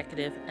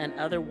 executive, and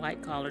other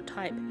white-collar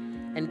type,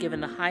 and given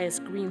the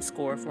highest green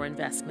score for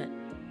investment.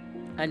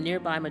 A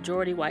nearby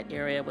majority-white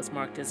area was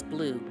marked as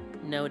blue,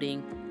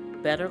 noting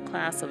better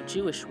class of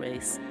Jewish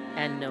race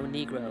and no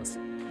Negroes.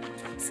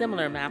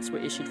 Similar maps were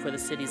issued for the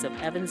cities of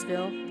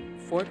Evansville,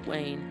 Fort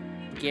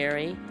Wayne,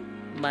 Gary,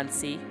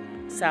 Muncie,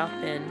 South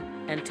Bend,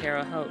 and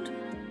Terre Haute.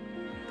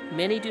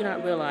 Many do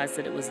not realize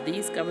that it was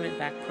these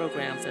government-backed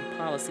programs and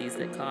policies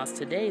that caused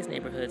today's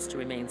neighborhoods to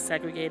remain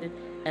segregated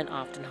and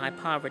often high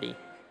poverty.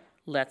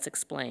 Let's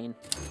explain.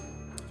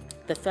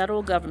 The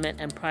federal government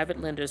and private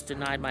lenders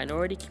denied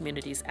minority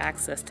communities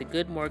access to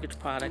good mortgage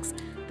products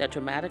that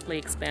dramatically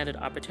expanded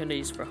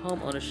opportunities for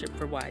home ownership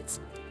for whites.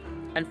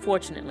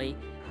 Unfortunately,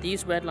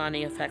 these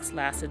redlining effects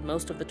lasted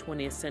most of the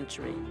 20th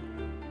century.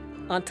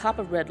 On top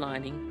of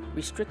redlining,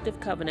 restrictive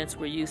covenants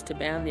were used to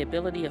ban the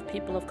ability of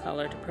people of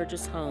color to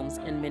purchase homes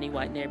in many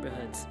white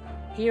neighborhoods.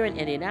 Here in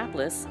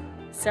Indianapolis,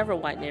 several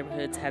white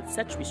neighborhoods had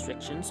such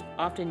restrictions,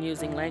 often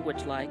using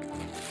language like,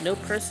 "No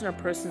person or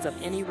persons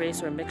of any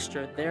race or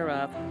mixture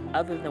thereof,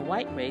 other than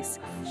white race,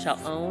 shall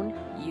own,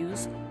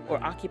 use,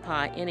 or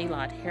occupy any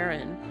lot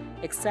herein,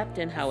 except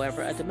in,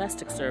 however, a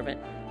domestic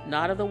servant,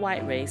 not of the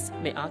white race,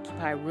 may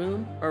occupy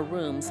room or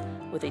rooms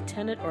with a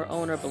tenant or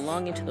owner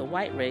belonging to the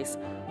white race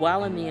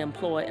while in the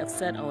employ of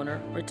said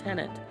owner or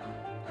tenant."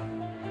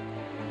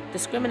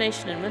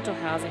 Discrimination in rental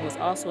housing was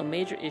also a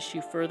major issue,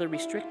 further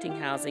restricting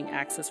housing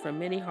access for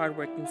many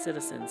hardworking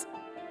citizens.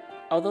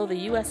 Although the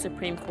U.S.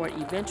 Supreme Court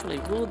eventually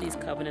ruled these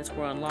covenants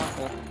were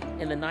unlawful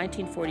in the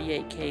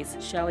 1948 case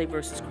Shelley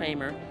v.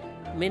 Kramer,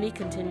 many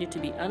continued to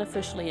be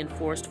unofficially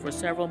enforced for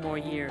several more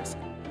years.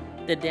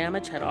 The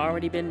damage had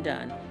already been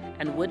done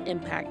and would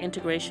impact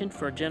integration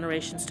for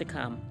generations to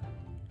come.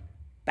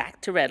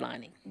 Back to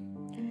redlining.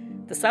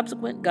 The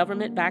subsequent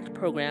government-backed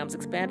programs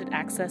expanded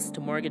access to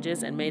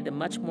mortgages and made them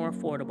much more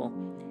affordable.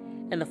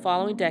 In the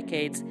following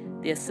decades,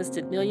 they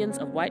assisted millions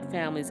of white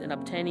families in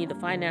obtaining the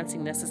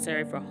financing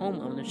necessary for home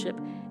ownership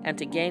and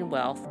to gain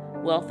wealth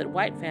that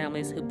white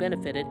families who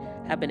benefited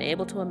have been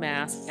able to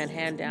amass and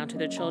hand down to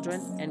their children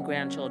and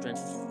grandchildren.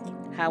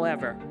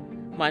 However,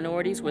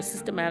 minorities were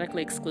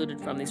systematically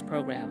excluded from these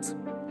programs.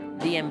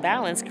 The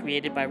imbalance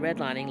created by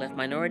redlining left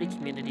minority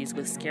communities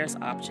with scarce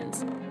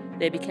options.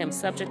 They became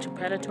subject to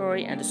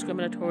predatory and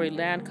discriminatory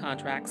land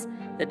contracts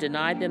that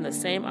denied them the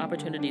same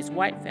opportunities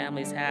white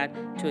families had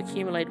to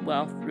accumulate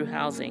wealth through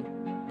housing.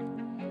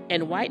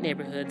 In white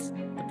neighborhoods,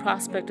 the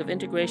prospect of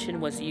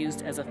integration was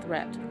used as a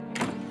threat.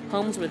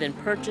 Homes were then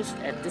purchased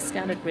at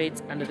discounted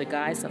rates under the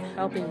guise of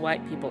helping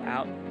white people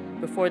out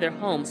before their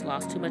homes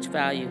lost too much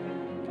value.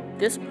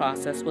 This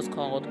process was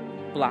called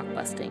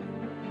blockbusting.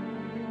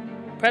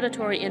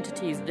 Predatory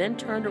entities then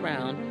turned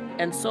around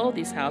and sold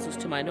these houses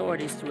to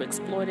minorities through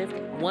exploitive,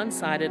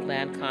 one-sided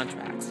land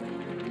contracts.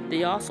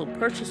 They also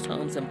purchased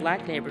homes in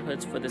black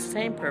neighborhoods for the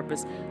same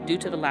purpose due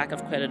to the lack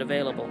of credit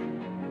available.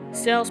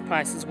 Sales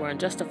prices were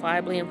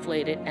unjustifiably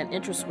inflated and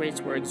interest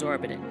rates were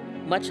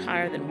exorbitant, much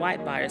higher than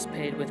white buyers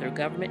paid with their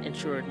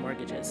government-insured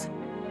mortgages.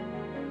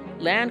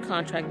 Land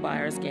contract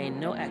buyers gained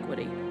no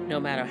equity, no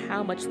matter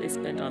how much they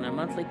spent on their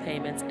monthly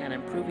payments and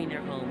improving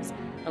their homes,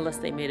 unless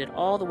they made it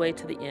all the way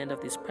to the end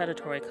of these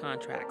predatory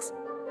contracts.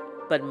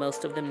 But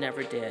most of them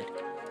never did.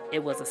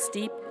 It was a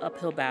steep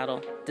uphill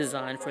battle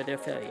designed for their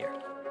failure.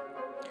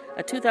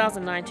 A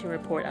 2019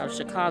 report out of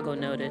Chicago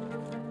noted,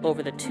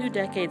 over the 2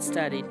 decades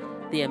studied,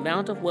 the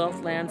amount of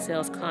wealth land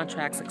sales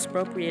contracts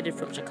expropriated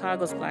from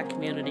Chicago's black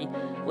community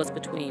was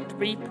between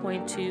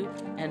 $3.2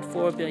 and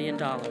 $4 billion.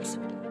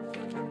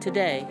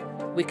 Today,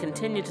 we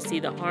continue to see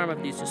the harm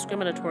of these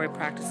discriminatory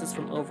practices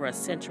from over a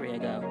century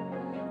ago.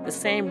 The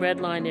same red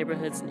line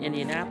neighborhoods in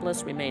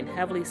Indianapolis remain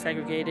heavily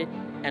segregated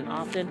and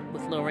often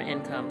with lower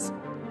incomes.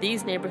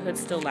 These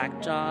neighborhoods still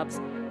lack jobs,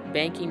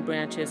 banking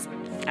branches,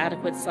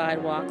 adequate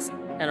sidewalks,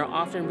 and are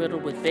often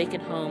riddled with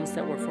vacant homes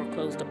that were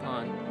foreclosed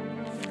upon.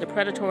 The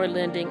predatory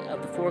lending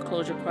of the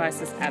foreclosure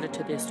crisis added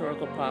to the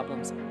historical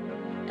problems.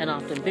 An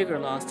often bigger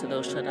loss to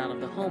those shut out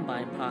of the home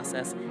buying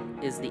process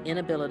is the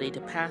inability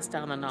to pass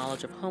down the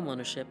knowledge of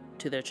homeownership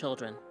to their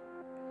children.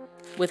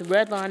 With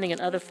redlining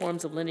and other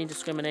forms of lending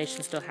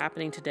discrimination still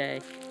happening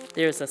today,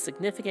 there is a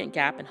significant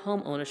gap in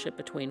home ownership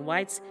between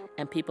whites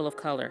and people of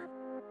color.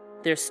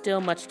 There's still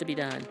much to be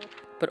done,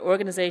 but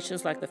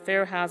organizations like the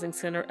Fair Housing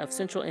Center of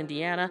Central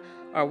Indiana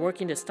are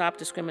working to stop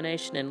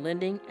discrimination in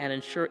lending and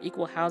ensure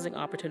equal housing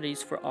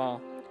opportunities for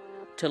all.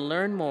 To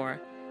learn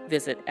more,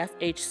 visit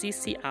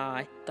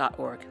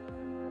fhcci.org.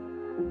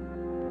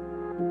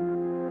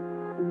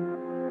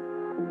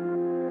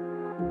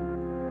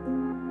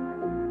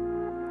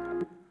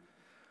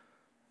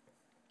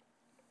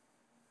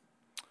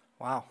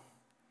 Wow.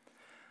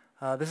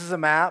 This is a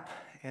map,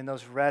 and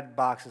those red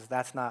boxes,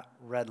 that's not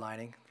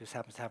redlining, it just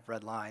happens to have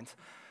red lines.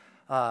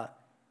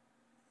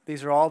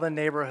 These are all the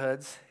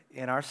neighborhoods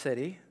in our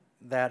city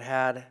that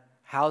had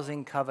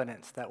housing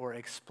covenants that were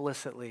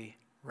explicitly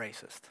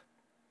racist.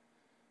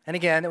 And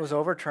again, it was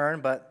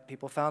overturned, but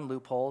people found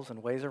loopholes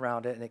and ways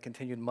around it, and it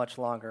continued much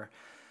longer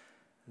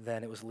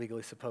than it was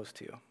legally supposed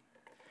to.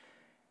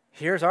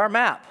 Here's our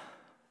map,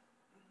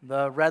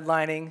 the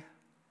redlining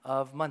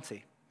of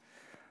Muncie.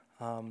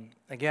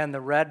 Again, the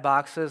red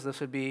boxes, this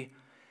would be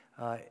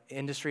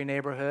industry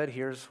neighborhood.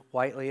 Here's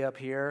Whiteley up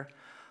here,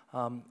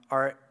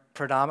 are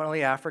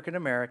predominantly African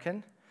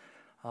American.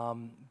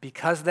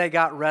 Because they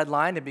got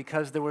redlined and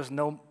because there was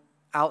no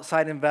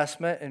outside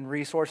investment and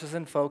resources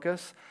and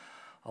focus,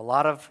 a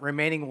lot of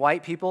remaining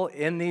white people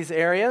in these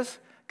areas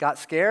got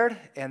scared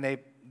and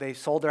they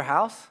sold their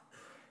house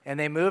and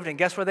they moved. And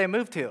guess where they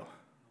moved to?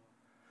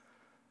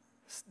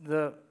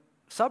 The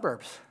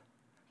suburbs.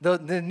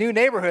 The new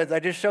neighborhoods I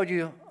just showed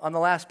you on the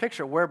last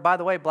picture, where, by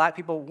the way, black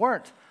people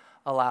weren't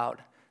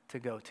allowed to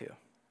go to.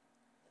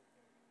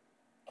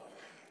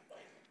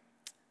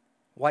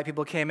 White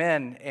people came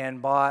in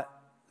and bought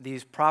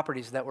these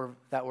properties that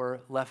were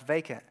left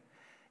vacant.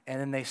 and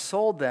then they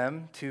sold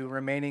them to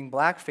remaining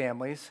black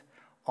families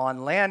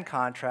on land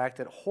contract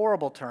at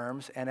horrible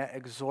terms and at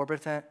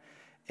exorbitant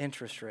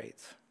interest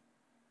rates.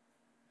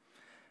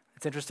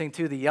 It's interesting,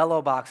 too, the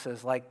yellow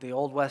boxes like the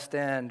Old West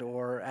End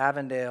or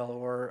Avondale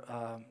or,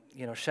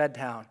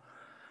 Shedtown,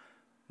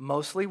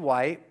 mostly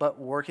white, but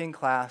working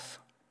class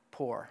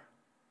poor.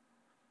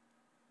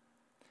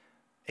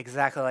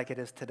 Exactly like it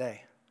is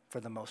today, for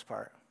the most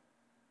part.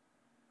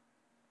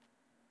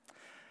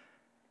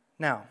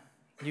 Now,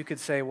 you could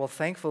say, well,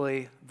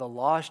 thankfully, the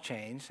law's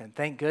changed, and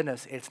thank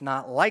goodness it's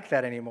not like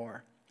that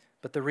anymore.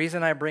 But the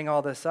reason I bring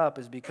all this up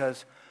is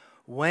because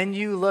when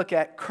you look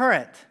at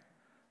current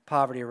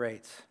poverty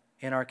rates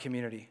in our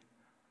community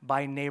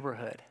by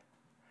neighborhood,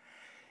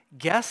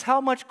 guess how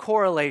much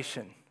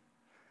correlation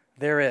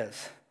there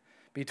is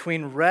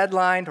between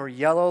red-lined or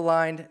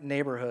yellow-lined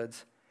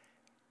neighborhoods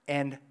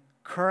and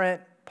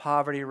current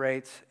poverty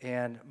rates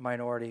and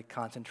minority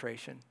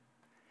concentration.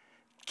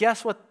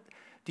 Guess what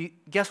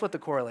the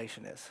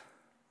correlation is?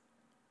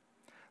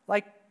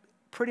 Like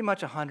pretty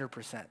much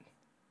 100%.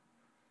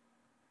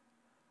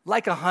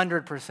 Like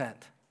 100%.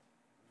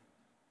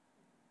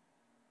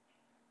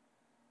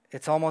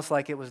 It's almost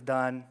like it was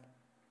done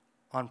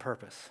on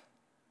purpose.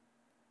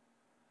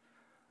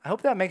 I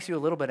hope that makes you a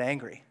little bit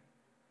angry.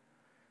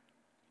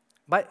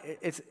 But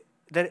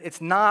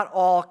it's not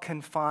all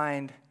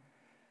confined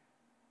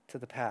to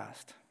the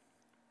past.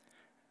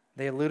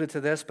 They alluded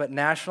to this, but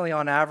nationally,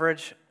 on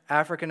average,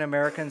 African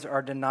Americans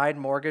are denied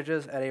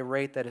mortgages at a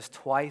rate that is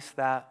twice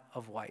that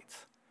of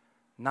whites.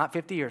 Not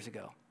 50 years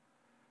ago,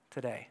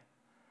 today.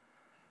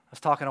 I was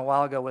talking a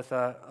while ago with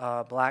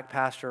a black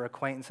pastor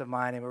acquaintance of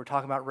mine, and we were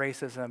talking about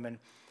racism, and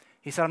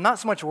he said, I'm not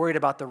so much worried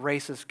about the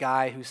racist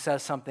guy who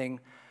says something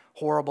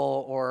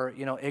horrible or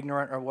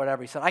ignorant or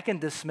whatever. He said, I can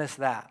dismiss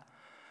that.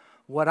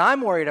 What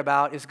I'm worried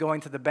about is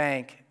going to the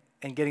bank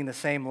and getting the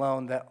same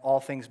loan that,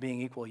 all things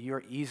being equal,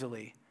 you're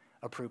easily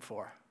approved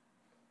for.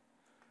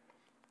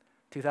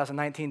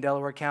 2019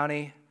 Delaware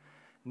County,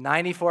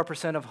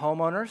 94% of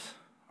homeowners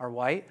are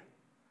white,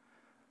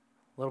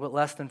 a little bit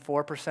less than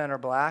 4% are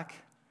black,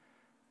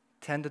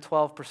 10 to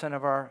 12%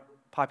 of our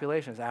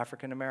population is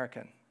African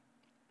American.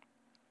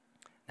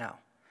 Now,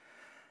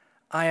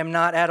 I am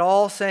not at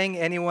all saying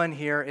anyone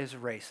here is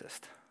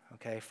racist,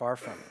 okay? Far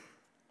from it.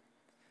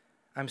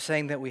 I'm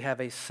saying that we have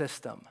a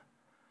system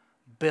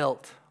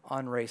built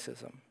on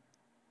racism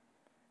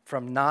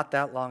from not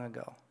that long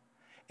ago.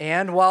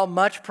 And while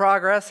much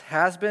progress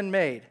has been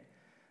made,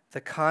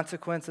 the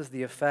consequences,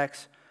 the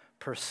effects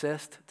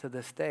persist to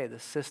this day. The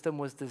system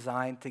was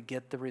designed to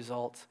get the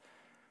results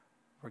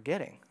we're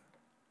getting.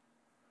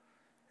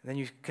 And then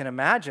you can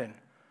imagine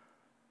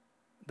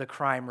the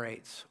crime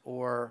rates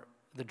or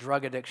the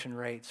drug addiction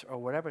rates or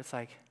whatever. It's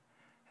like,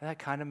 that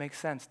kind of makes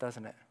sense,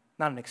 doesn't it?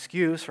 Not an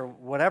excuse or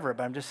whatever,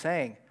 but I'm just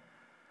saying.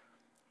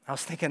 I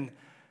was thinking,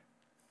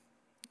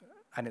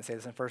 I didn't say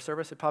this in first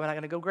service, it's probably not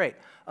going to go great.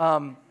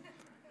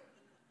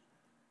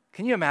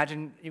 Can you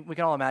imagine, we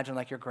can all imagine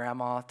like your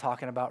grandma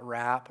talking about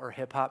rap or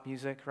hip-hop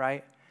music,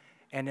 right?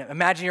 And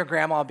imagine your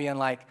grandma being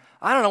like,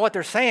 I don't know what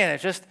they're saying,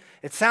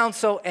 it sounds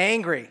so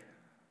angry.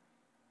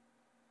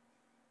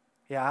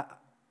 Yeah,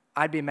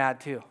 I'd be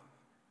mad too.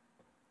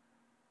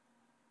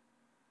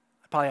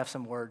 I'd probably have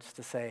some words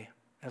to say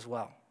as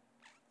well.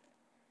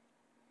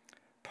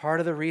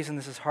 Part of the reason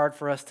this is hard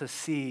for us to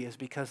see is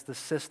because the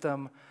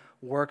system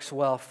works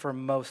well for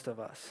most of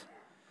us.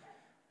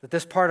 That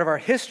this part of our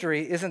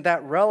history isn't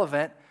that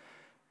relevant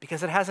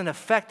because it hasn't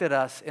affected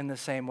us in the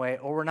same way,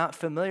 or we're not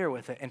familiar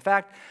with it. In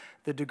fact,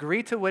 the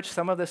degree to which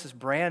some of this is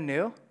brand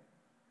new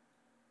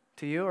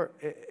to you,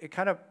 it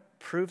kind of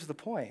proves the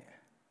point.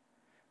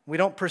 We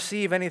don't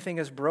perceive anything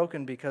as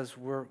broken because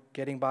we're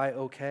getting by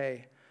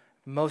okay.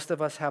 Most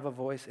of us have a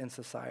voice in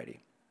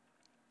society.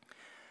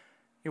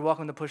 You're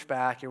welcome to push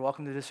back. You're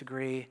welcome to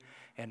disagree.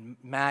 And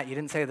Matt, you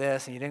didn't say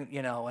this, and you didn't,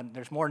 and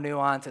there's more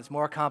nuance. It's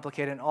more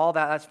complicated, and all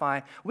that. That's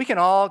fine. We can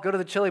all go to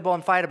the Chili Bowl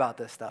and fight about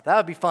this stuff. That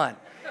would be fun.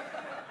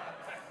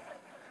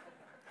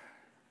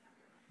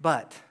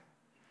 But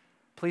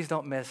please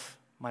don't miss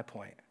my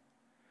point,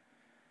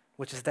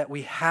 which is that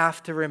we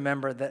have to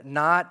remember that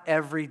not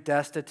every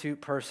destitute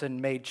person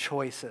made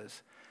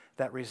choices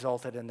that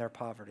resulted in their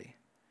poverty.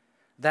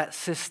 That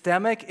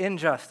systemic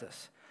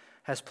injustice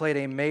has played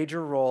a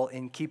major role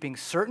in keeping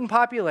certain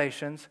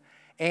populations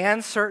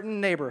and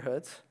certain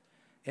neighborhoods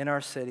in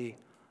our city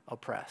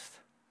oppressed.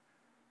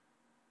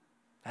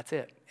 That's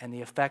it. And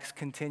the effects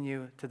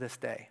continue to this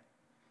day.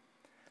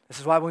 This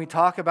is why when we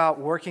talk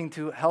about working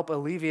to help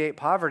alleviate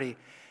poverty,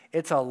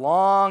 it's a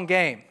long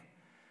game.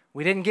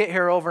 We didn't get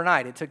here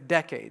overnight. It took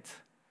decades.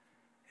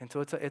 And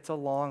so it's a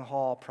long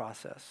haul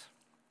process.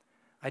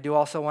 I do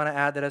also want to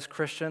add that as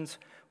Christians,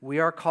 we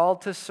are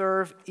called to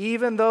serve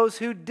even those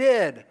who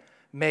did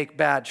make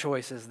bad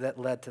choices that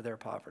led to their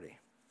poverty.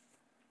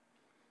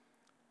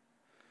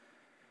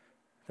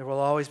 There will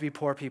always be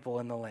poor people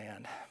in the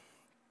land.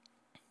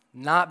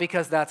 Not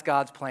because that's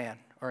God's plan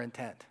or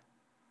intent,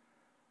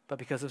 but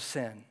because of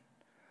sin,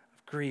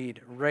 of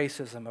greed,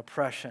 racism,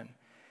 oppression,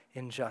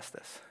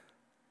 injustice.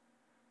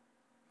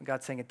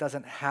 God's saying it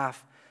doesn't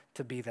have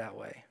to be that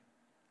way.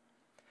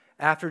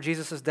 After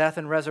Jesus' death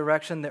and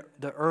resurrection,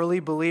 the early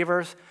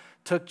believers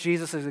took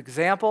Jesus'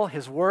 example,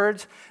 his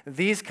words,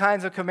 these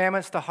kinds of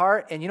commandments to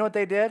heart, and you know what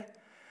they did?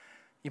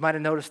 You might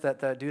have noticed that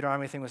the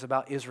Deuteronomy thing was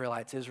about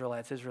Israelites.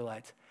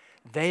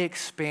 They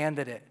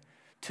expanded it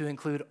to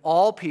include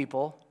all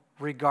people,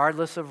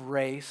 regardless of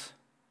race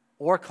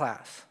or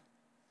class.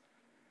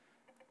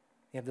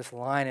 You have this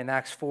line in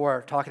Acts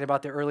 4 talking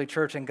about the early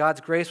church, and God's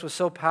grace was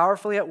so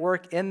powerfully at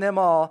work in them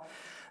all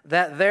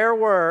that there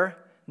were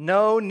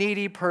no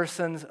needy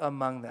persons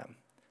among them.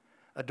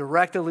 A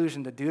direct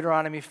allusion to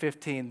Deuteronomy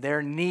 15.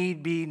 There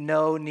need be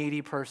no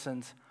needy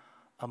persons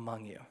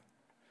among you.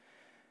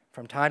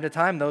 From time to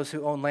time, those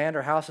who owned land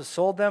or houses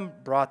sold them,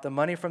 brought the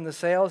money from the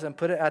sales, and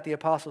put it at the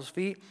apostles'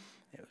 feet.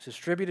 It was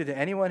distributed to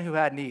anyone who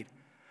had need.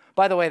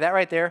 By the way, that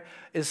right there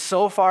is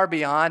so far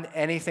beyond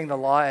anything the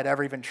law had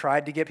ever even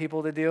tried to get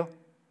people to do.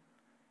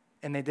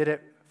 And they did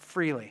it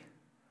freely,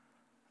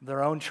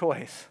 their own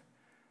choice.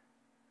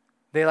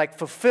 They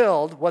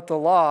fulfilled what the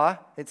law,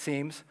 it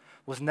seems,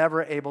 was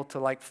never able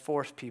to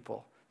force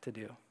people to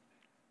do.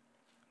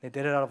 They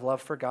did it out of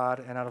love for God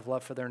and out of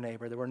love for their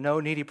neighbor. There were no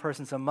needy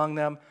persons among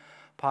them.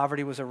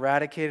 Poverty was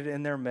eradicated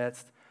in their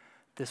midst.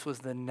 This was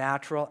the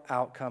natural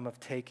outcome of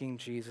taking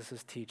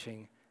Jesus'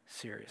 teaching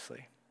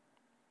seriously.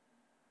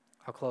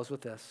 I'll close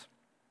with this.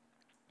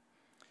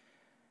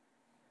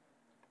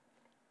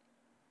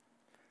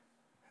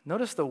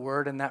 Notice the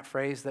word in that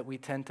phrase that we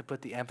tend to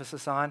put the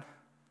emphasis on.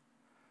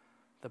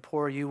 The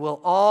poor you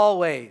will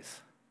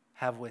always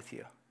have with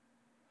you.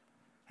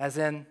 As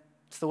in,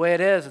 it's the way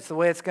it is. It's the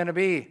way it's going to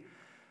be.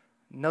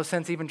 No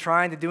sense even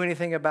trying to do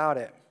anything about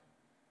it.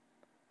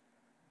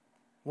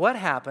 What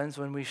happens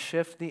when we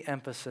shift the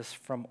emphasis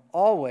from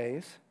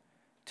always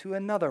to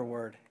another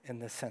word in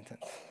this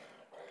sentence?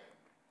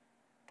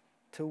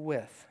 To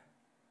with.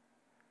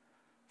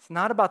 It's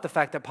not about the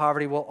fact that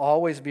poverty will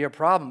always be a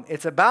problem.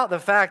 It's about the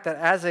fact that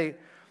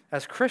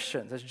as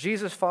Christians, as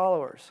Jesus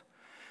followers,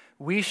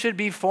 we should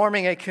be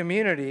forming a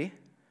community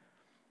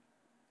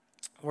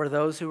where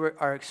those who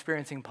are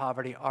experiencing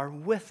poverty are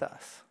with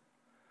us,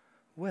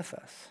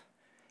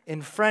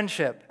 in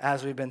friendship,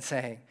 as we've been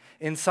saying,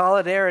 in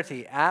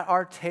solidarity, at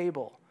our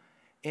table,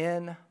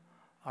 in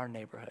our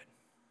neighborhood.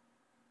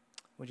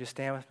 Would you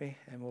stand with me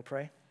and we'll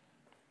pray?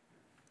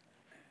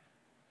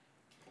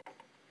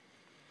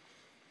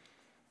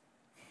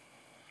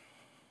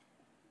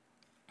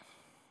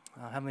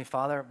 Heavenly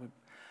Father,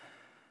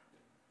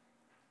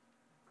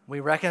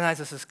 we recognize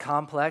this is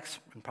complex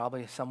and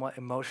probably somewhat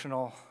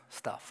emotional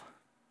stuff.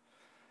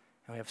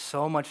 And we have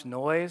so much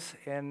noise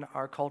in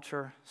our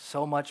culture,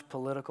 so much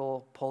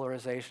political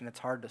polarization, it's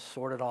hard to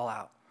sort it all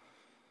out.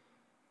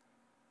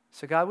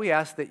 So God, we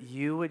ask that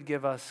you would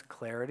give us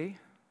clarity,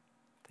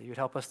 that you would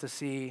help us to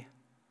see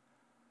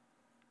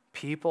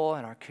people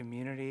and our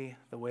community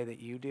the way that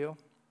you do.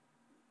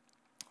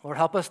 Lord,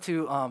 help us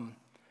to,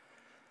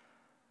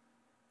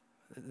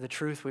 the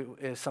truth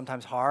is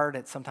sometimes hard,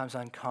 it's sometimes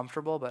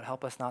uncomfortable, but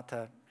help us not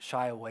to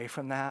shy away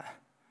from that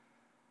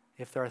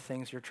if there are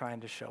things you're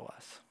trying to show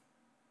us.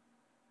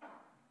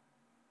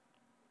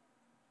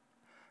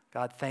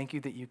 God, thank you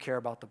that you care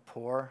about the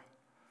poor,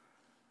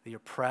 the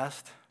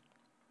oppressed,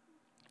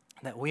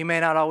 that we may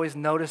not always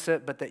notice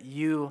it, but that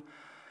you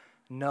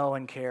know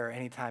and care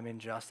anytime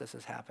injustice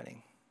is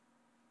happening.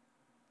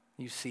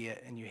 You see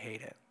it and you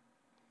hate it.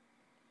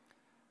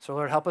 So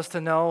Lord, help us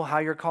to know how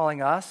you're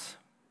calling us,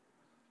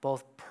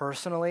 both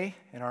personally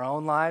in our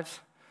own lives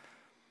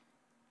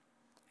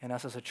and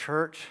us as a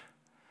church,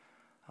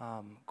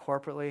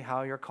 corporately,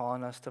 how you're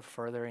calling us to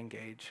further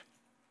engage.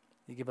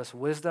 You give us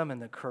wisdom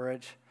and the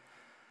courage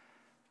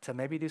to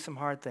maybe do some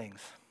hard things.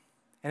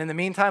 And in the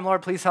meantime,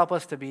 Lord, please help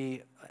us to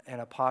be in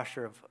a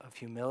posture of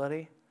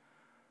humility,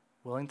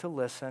 willing to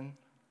listen,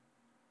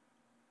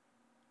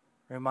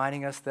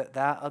 reminding us that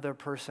that other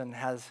person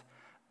has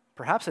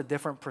perhaps a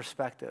different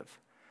perspective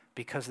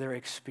because their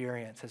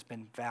experience has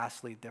been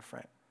vastly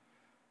different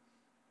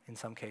in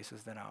some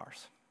cases than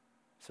ours.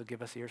 So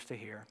give us ears to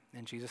hear.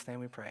 In Jesus' name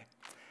we pray.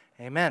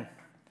 Amen.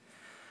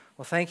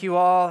 Well, thank you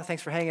all.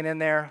 Thanks for hanging in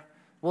there.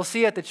 We'll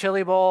see you at the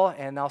Chili Bowl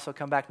and also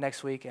come back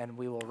next week and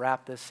we will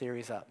wrap this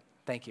series up.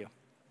 Thank you.